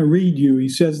I want to read you. He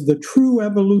says, "The true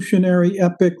evolutionary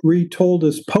epic retold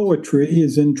as poetry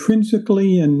is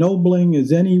intrinsically ennobling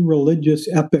as any religious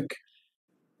epic.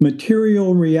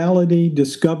 Material reality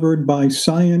discovered by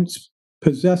science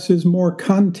possesses more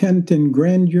content and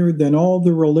grandeur than all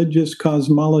the religious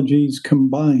cosmologies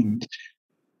combined."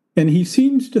 And he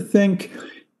seems to think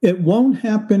it won't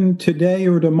happen today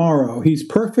or tomorrow. He's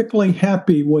perfectly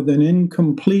happy with an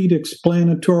incomplete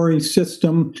explanatory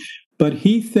system, but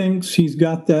he thinks he's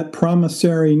got that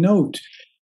promissory note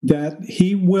that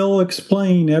he will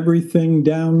explain everything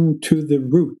down to the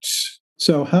roots.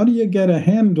 So how do you get a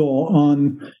handle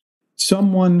on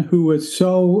someone who is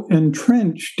so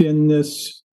entrenched in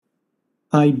this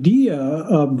idea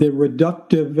of the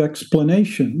reductive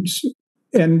explanations?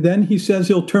 And then he says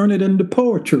he'll turn it into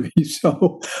poetry.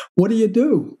 So what do you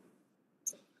do?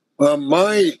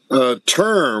 My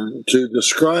term to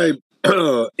describe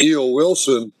E.O.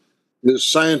 Wilson is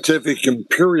scientific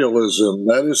imperialism.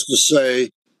 That is to say,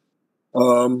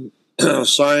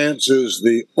 science is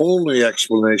the only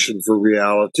explanation for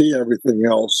reality. Everything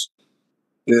else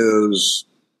is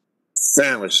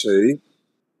fantasy.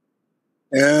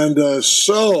 And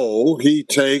so he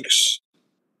takes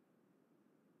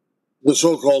the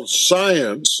so-called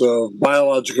science of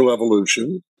biological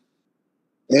evolution,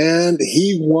 and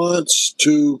he wants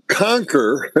to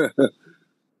conquer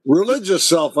religious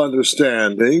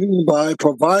self-understanding by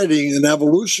providing an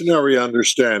evolutionary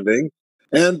understanding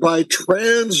and by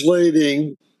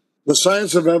translating the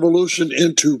science of evolution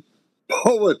into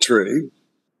poetry.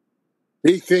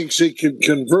 He thinks he can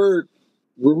convert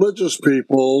religious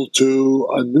people to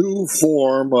a new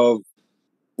form of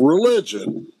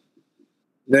religion,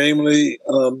 namely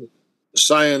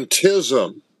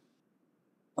scientism.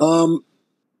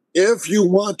 If you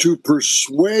want to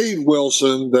persuade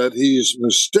Wilson that he's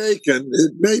mistaken,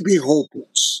 it may be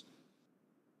hopeless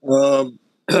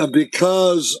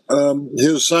because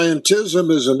his scientism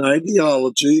is an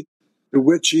ideology to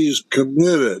which he's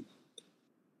committed.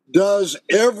 Does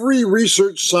every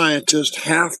research scientist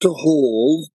have to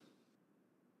hold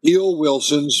E.O.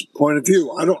 Wilson's point of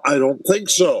view? I don't think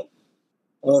so.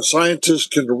 Scientists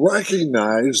can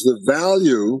recognize the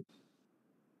value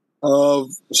of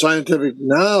scientific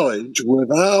knowledge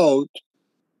without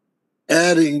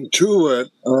adding to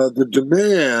it the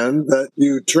demand that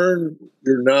you turn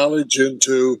your knowledge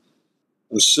into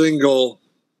a single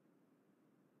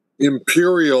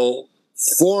imperial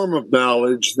form of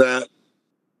knowledge that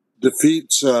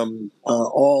defeats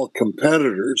all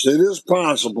competitors. It is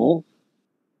possible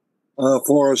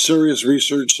for a serious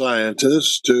research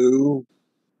scientist to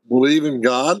believe in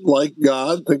God, like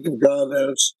God, think of God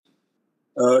as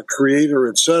creator,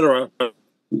 etc., and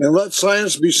let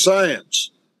science be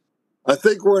science. I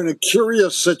think we're in a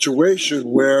curious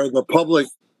situation where the public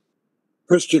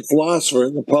Christian philosopher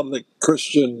and the public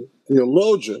Christian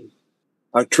theologian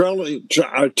are telling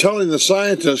the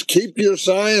scientists, keep your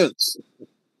science,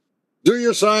 do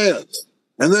your science,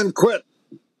 and then quit.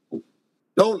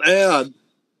 Don't add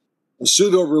a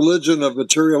pseudo-religion of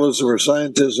materialism or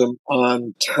scientism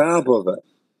on top of it.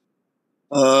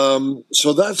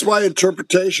 So that's my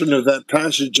interpretation of that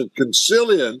passage of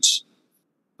Consilience.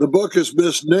 The book is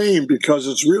misnamed because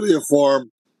it's really a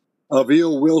form of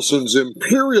E.O. Wilson's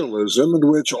imperialism in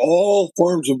which all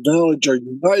forms of knowledge are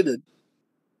united,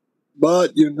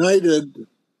 but united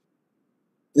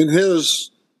in his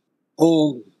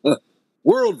own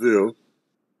worldview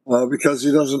because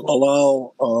he doesn't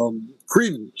allow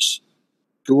credence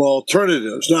to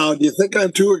alternatives. Now, do you think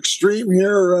I'm too extreme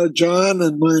here, John,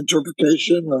 in my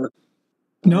interpretation? Or?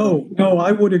 No,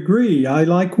 I would agree. I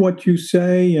like what you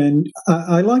say, and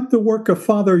I like the work of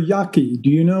Father Yaki.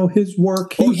 Do you know his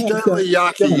work? Stanley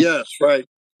Yaki, yes, right.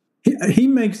 He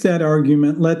makes that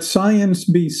argument, let science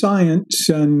be science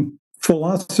and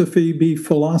philosophy be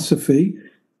philosophy.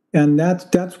 And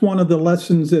that's one of the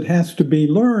lessons that has to be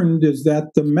learned, is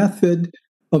that the method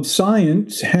of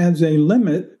science has a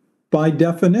limit by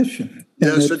definition.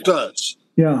 Yes, it does.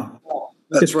 Yeah.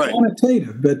 That's it's right.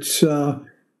 Quantitative. It's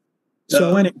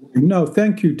So anyway, no,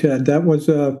 thank you, Ted. That was,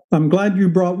 I'm glad you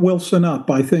brought Wilson up.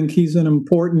 I think he's an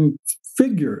important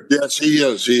figure. Yes, he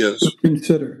is. He is. To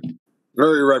consider.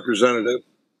 Very representative.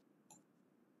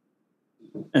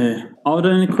 Are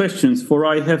there any questions? For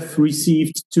I have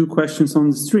received 2 questions on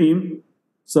the stream,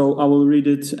 so I will read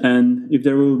it, and if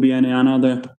there will be any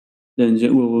another, then we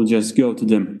will just go to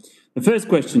them. The first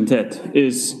question, Ted,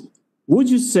 is: would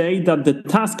you say that the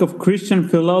task of Christian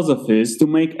philosophy is to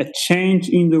make a change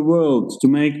in the world, to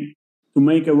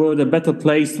make a world a better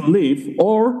place to live,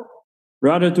 or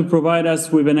rather to provide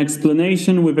us with an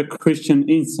explanation with a Christian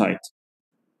insight?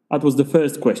 That was the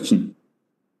first question.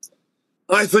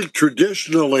 I think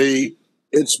traditionally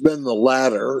it's been the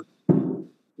latter.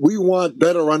 We want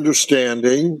better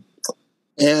understanding,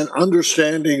 and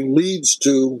understanding leads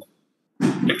to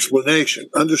explanation.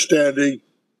 Understanding,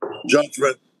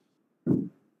 judgment,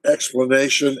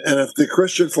 explanation, and if the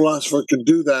Christian philosopher can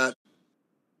do that,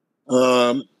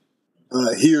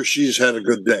 he or she's had a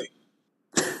good day.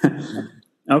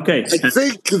 Okay. I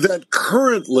think that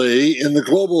currently in the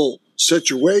global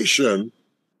situation,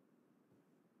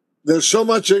 there's so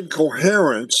much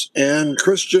incoherence, and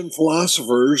Christian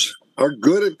philosophers are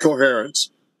good at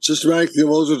coherence. Systematic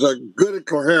theologians are good at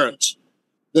coherence,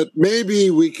 that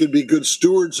maybe we could be good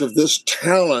stewards of this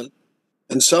talent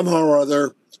and somehow or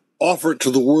other offer it to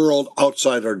the world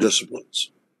outside our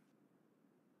disciplines.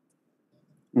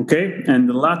 Okay, and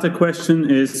the latter question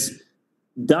is: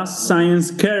 does science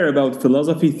care about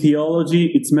philosophy,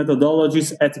 theology, its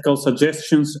methodologies, ethical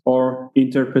suggestions, or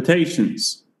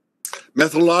interpretations?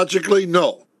 Methodologically,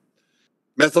 no.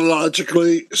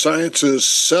 Methodologically, science is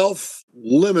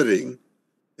self-limiting.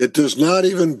 It does not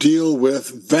even deal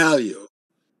with value.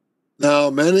 Now,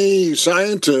 many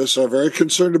scientists are very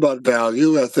concerned about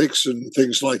value, ethics, and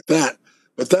things like that,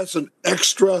 but that's an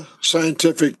extra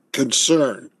scientific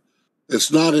concern.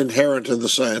 It's not inherent in the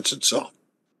science itself.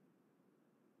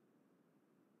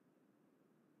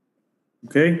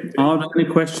 Okay, are there any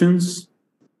questions?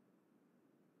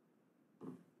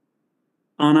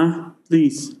 Anna,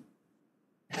 please.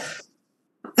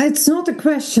 It's not a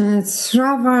question, it's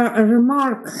rather a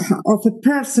remark of a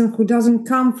person who doesn't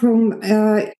come from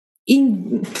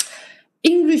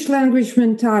English language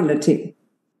mentality.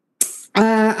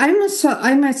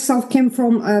 I myself came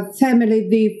from a family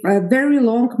with a very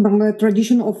long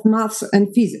tradition of maths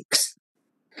and physics.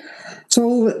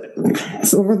 So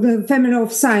the family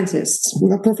of scientists,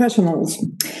 professionals.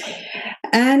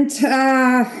 And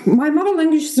my mother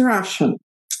language is Russian.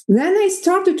 Then I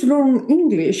started to learn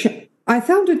English. I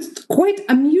found it quite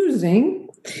amusing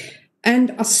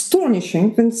and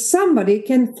astonishing when somebody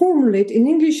can formulate in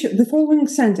English the following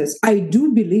sentence: I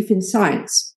do believe in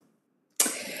science.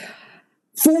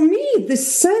 For me,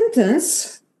 this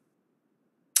sentence,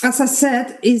 as I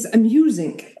said, is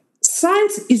amusing.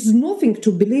 Science is nothing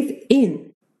to believe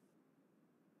in.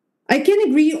 I can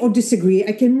agree or disagree.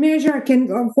 I can measure.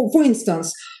 For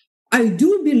instance, I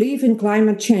do believe in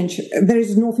climate change. There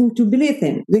is nothing to believe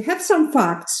in. We have some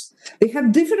facts. We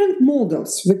have different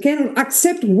models. We can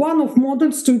accept one of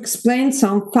models to explain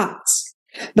some facts.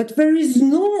 But there is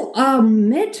no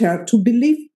matter to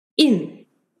believe in.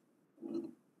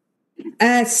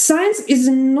 Science is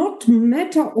not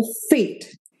matter of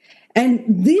faith. And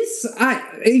this,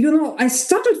 I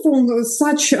started from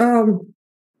such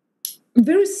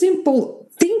very simple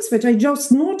things that I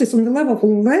just noticed on the level of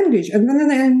language. And then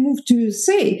I moved to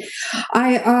say,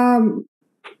 I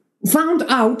found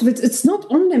out that it's not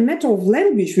only a matter of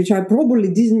language, which I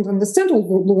probably didn't understand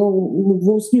all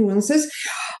those nuances,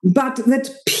 but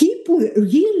that people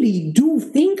really do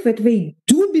think that they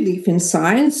do believe in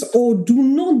science or do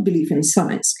not believe in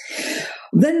science.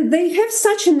 Then they have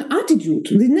such an attitude.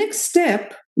 The next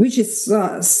step, which is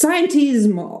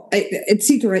scientism,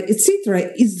 etc.,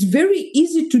 is very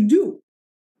easy to do.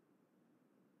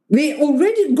 They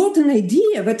already got an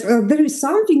idea that there is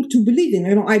something to believe in.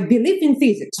 I believe in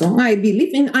physics, or I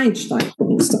believe in Einstein, for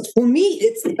instance. For me,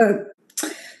 it's,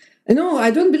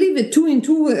 I don't believe that 2 and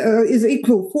 2 is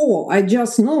equal 4. I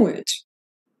just know it.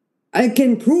 I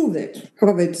can prove it.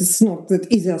 However, it's not that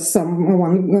easy as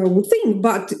someone would think,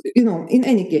 but, in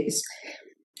any case.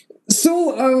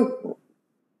 So,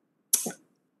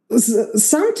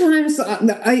 sometimes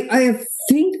I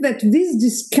think that this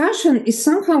discussion is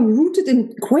somehow rooted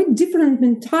in quite different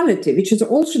mentality, which is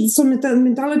also the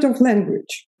mentality of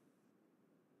language.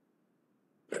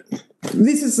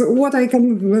 This is what I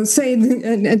can say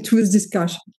to this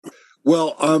discussion.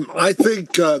 Well, I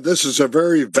think this is a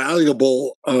very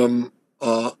valuable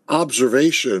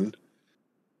observation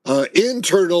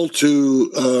internal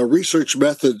to research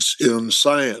methods in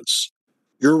science.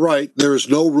 you're right. There is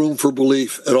no room for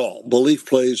belief at all. Belief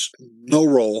plays no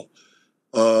role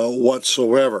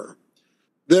whatsoever.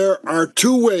 There are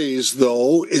two ways,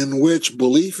 though, in which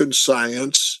belief in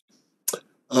science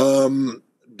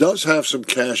does have some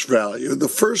cash value. The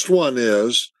first one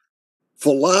is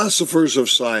philosophers of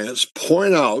science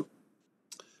point out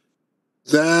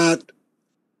that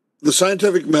the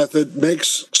scientific method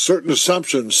makes certain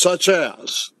assumptions, such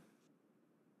as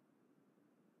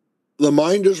the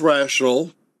mind is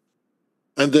rational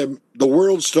and the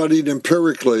world studied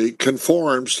empirically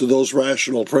conforms to those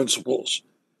rational principles.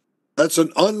 That's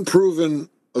an unproven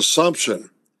assumption,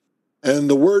 and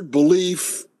the word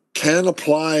belief can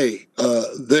apply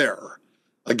there.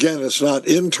 Again, it's not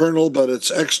internal, but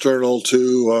it's external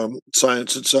to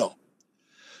science itself.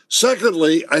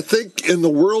 Secondly, I think in the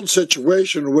world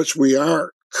situation which we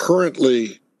are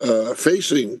currently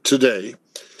facing today,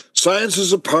 science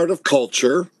is a part of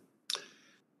culture,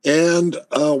 and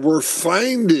we're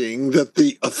finding that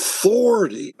the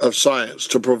authority of science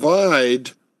to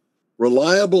provide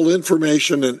reliable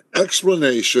information and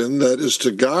explanation that is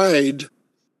to guide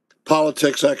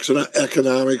politics,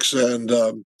 economics, and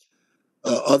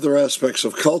other aspects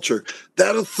of culture,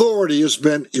 that authority has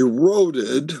been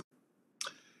eroded,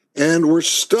 and we're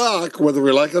stuck, whether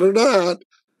we like it or not,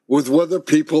 with whether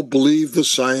people believe the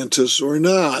scientists or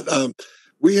not.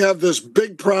 We have this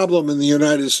big problem in the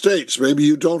United States. Maybe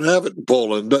you don't have it in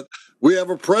Poland, but we have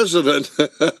a president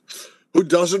who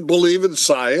doesn't believe in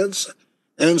science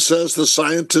and says the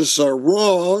scientists are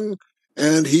wrong,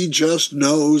 and he just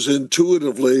knows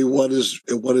intuitively what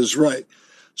is right.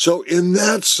 So in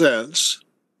that sense,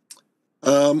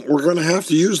 we're going to have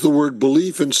to use the word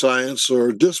belief in science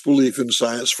or disbelief in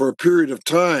science for a period of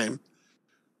time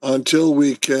until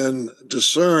we can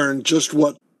discern just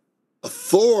what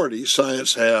authority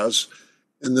science has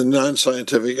in the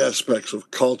non-scientific aspects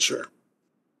of culture.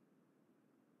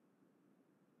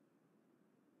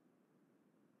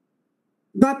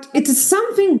 But it is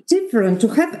something different to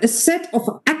have a set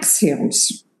of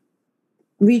axioms,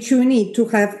 which you need to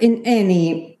have in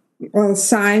any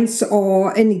science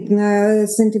or any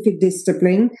scientific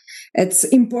discipline. It's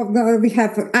important. We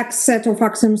have a set of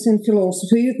axioms in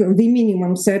philosophy, the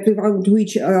minimum set, without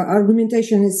which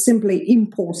argumentation is simply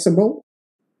impossible,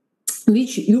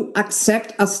 which you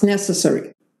accept as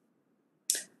necessary.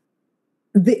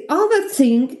 The other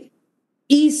thing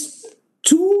is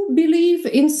to believe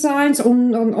in science or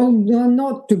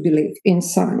not to believe in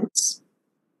science.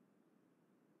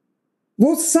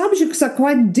 Both subjects are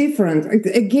quite different.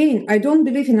 Again, I don't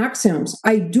believe in axioms.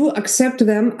 I do accept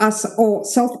them as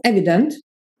self-evident,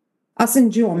 as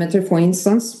in geometry, for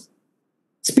instance,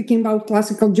 speaking about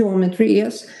classical geometry,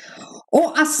 yes,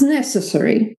 or as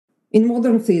necessary in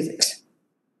modern physics.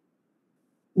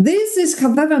 This is,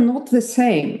 however, not the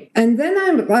same. And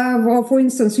then, for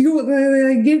instance,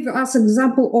 you give us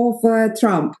example of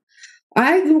Trump.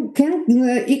 I can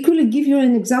equally give you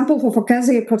an example of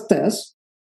Ocasio-Cortez.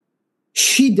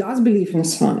 She does believe in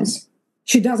science.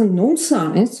 She doesn't know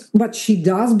science, but she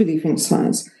does believe in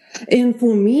science. And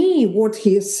for me, what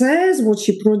he says, what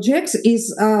she projects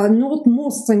is not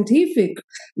more scientific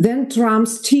than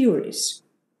Trump's theories.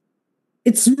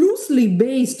 It's loosely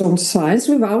based on science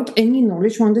without any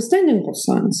knowledge or understanding of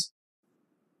science.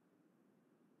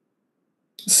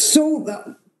 So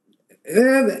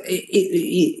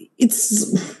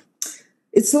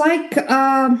it's like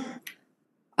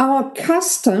our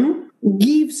custom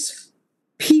gives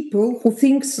people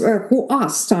who are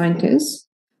scientists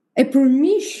a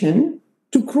permission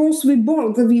to cross the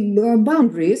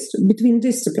boundaries between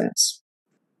disciplines.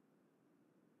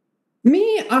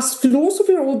 Me, as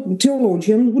philosopher or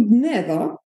theologian, would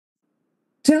never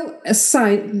tell to a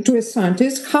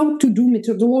scientist how to do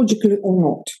methodologically or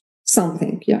not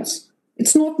something. Yes,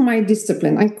 it's not my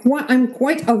discipline. I'm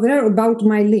quite aware about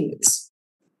my limits.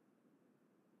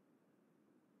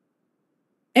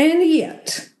 And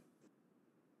yet,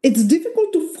 it's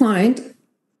difficult to find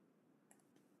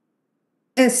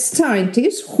a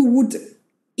scientist who would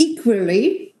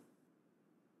equally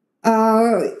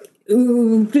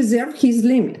preserve his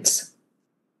limits.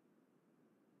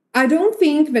 I don't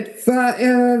think that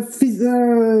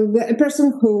a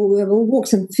person who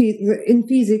works in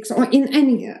physics or in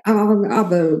any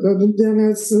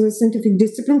other scientific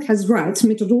discipline has rights,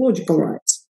 methodological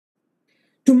rights,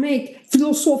 to make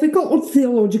philosophical or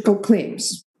theological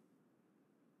claims.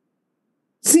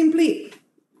 Simply,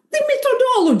 the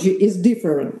methodology is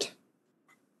different.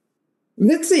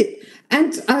 That's it.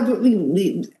 And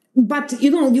but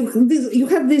you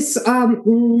have this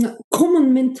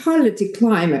common mentality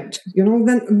climate.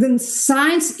 Then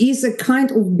science is a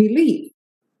kind of belief.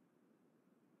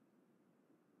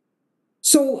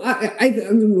 So I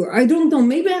don't know.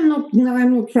 Maybe I'm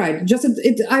not right. Just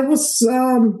I was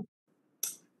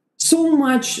so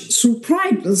much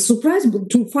surprised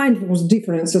to find those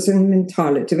differences in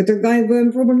mentality that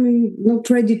I'm probably not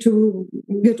ready to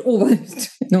get over it.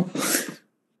 No.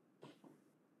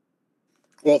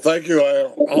 Well, thank you.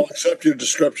 I'll accept your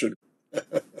description.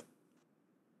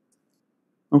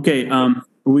 Okay,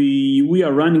 we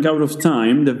are running out of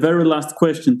time. The very last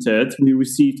question, Ted, we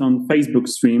received on Facebook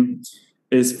stream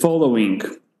is following.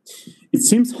 It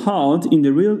seems hard in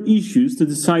the real issues to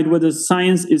decide whether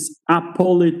science is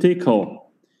apolitical.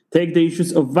 Take the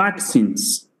issues of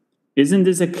vaccines. Isn't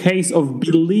this a case of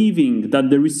believing that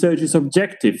the research is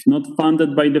objective, not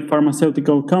funded by the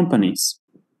pharmaceutical companies?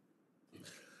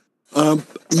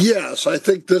 Yes, I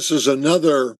think this is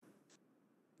another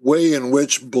way in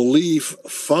which belief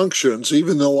functions,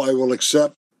 even though I will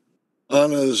accept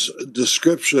Anna's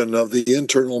description of the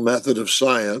internal method of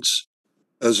science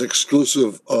as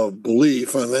exclusive of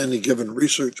belief on any given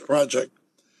research project,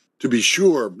 to be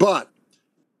sure. But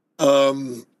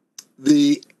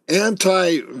the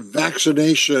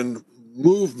anti-vaccination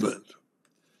movement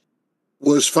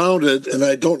was founded, and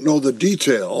I don't know the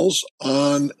details,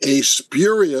 on a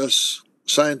spurious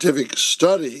scientific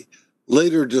study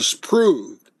later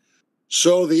disproved.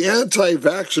 So the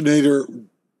anti-vaccinator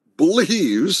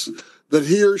believes that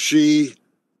he or she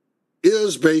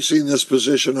is basing this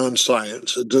position on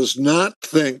science. It does not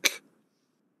think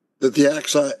that the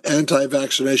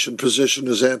anti-vaccination position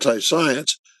is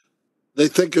anti-science. They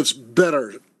think it's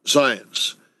better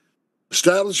science.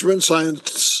 Establishment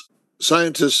scientists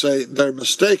say they're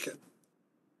mistaken.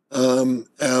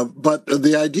 But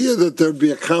the idea that there'd be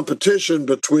a competition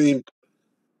between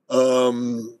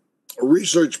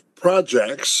research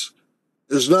projects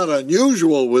is not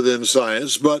unusual within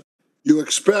science, but you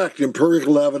expect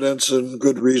empirical evidence and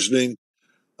good reasoning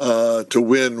to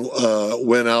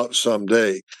win out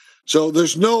someday. So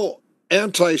there's no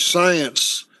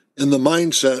anti-science in the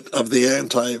mindset of the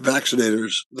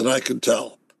anti-vaccinators that I can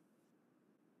tell.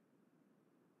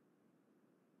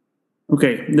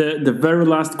 Okay, the very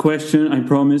last question, I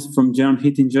promise, from John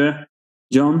Hittinger.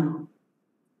 John?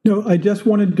 No, I just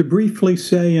wanted to briefly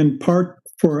say, in part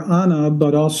for Anna,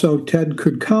 but also Ted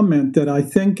could comment, that I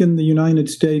think in the United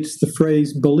States the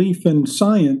phrase belief in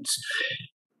science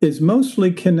is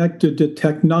mostly connected to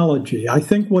technology. I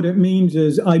think what it means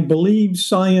is I believe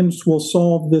science will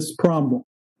solve this problem.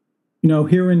 You know,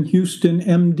 here in Houston,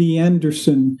 MD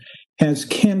Anderson has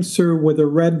cancer with a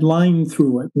red line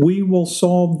through it. We will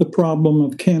solve the problem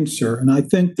of cancer. And I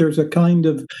think there's a kind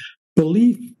of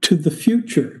belief to the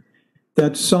future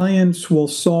that science will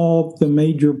solve the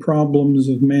major problems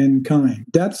of mankind.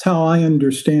 That's how I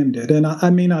understand it. And I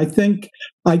mean, I think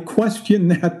I question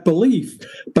that belief,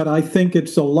 but I think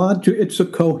it's a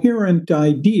coherent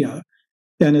idea.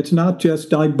 And it's not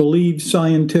just I believe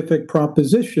scientific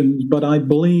propositions, but I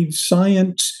believe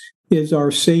science is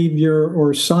our savior,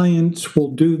 or science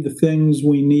will do the things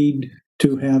we need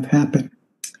to have happen.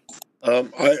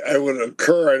 I would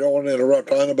concur. I don't want to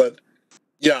interrupt Anna, but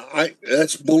yeah,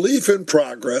 that's belief in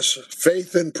progress,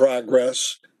 faith in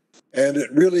progress, and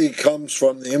it really comes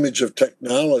from the image of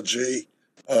technology,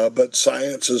 but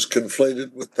science is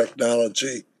conflated with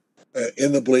technology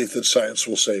in the belief that science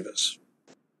will save us.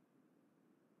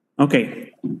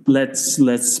 Okay,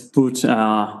 let's put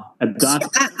a dot.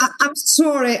 I'm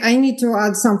sorry, I need to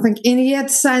add something. And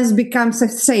yet science becomes a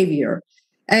savior.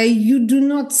 You do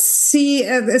not see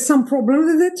some problem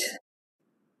with it?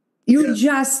 You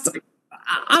just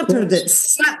uttered it.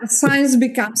 Science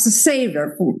becomes a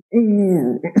savior.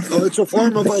 Oh, it's a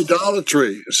form of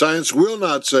idolatry. Science will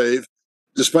not save,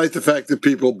 despite the fact that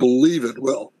people believe it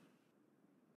will.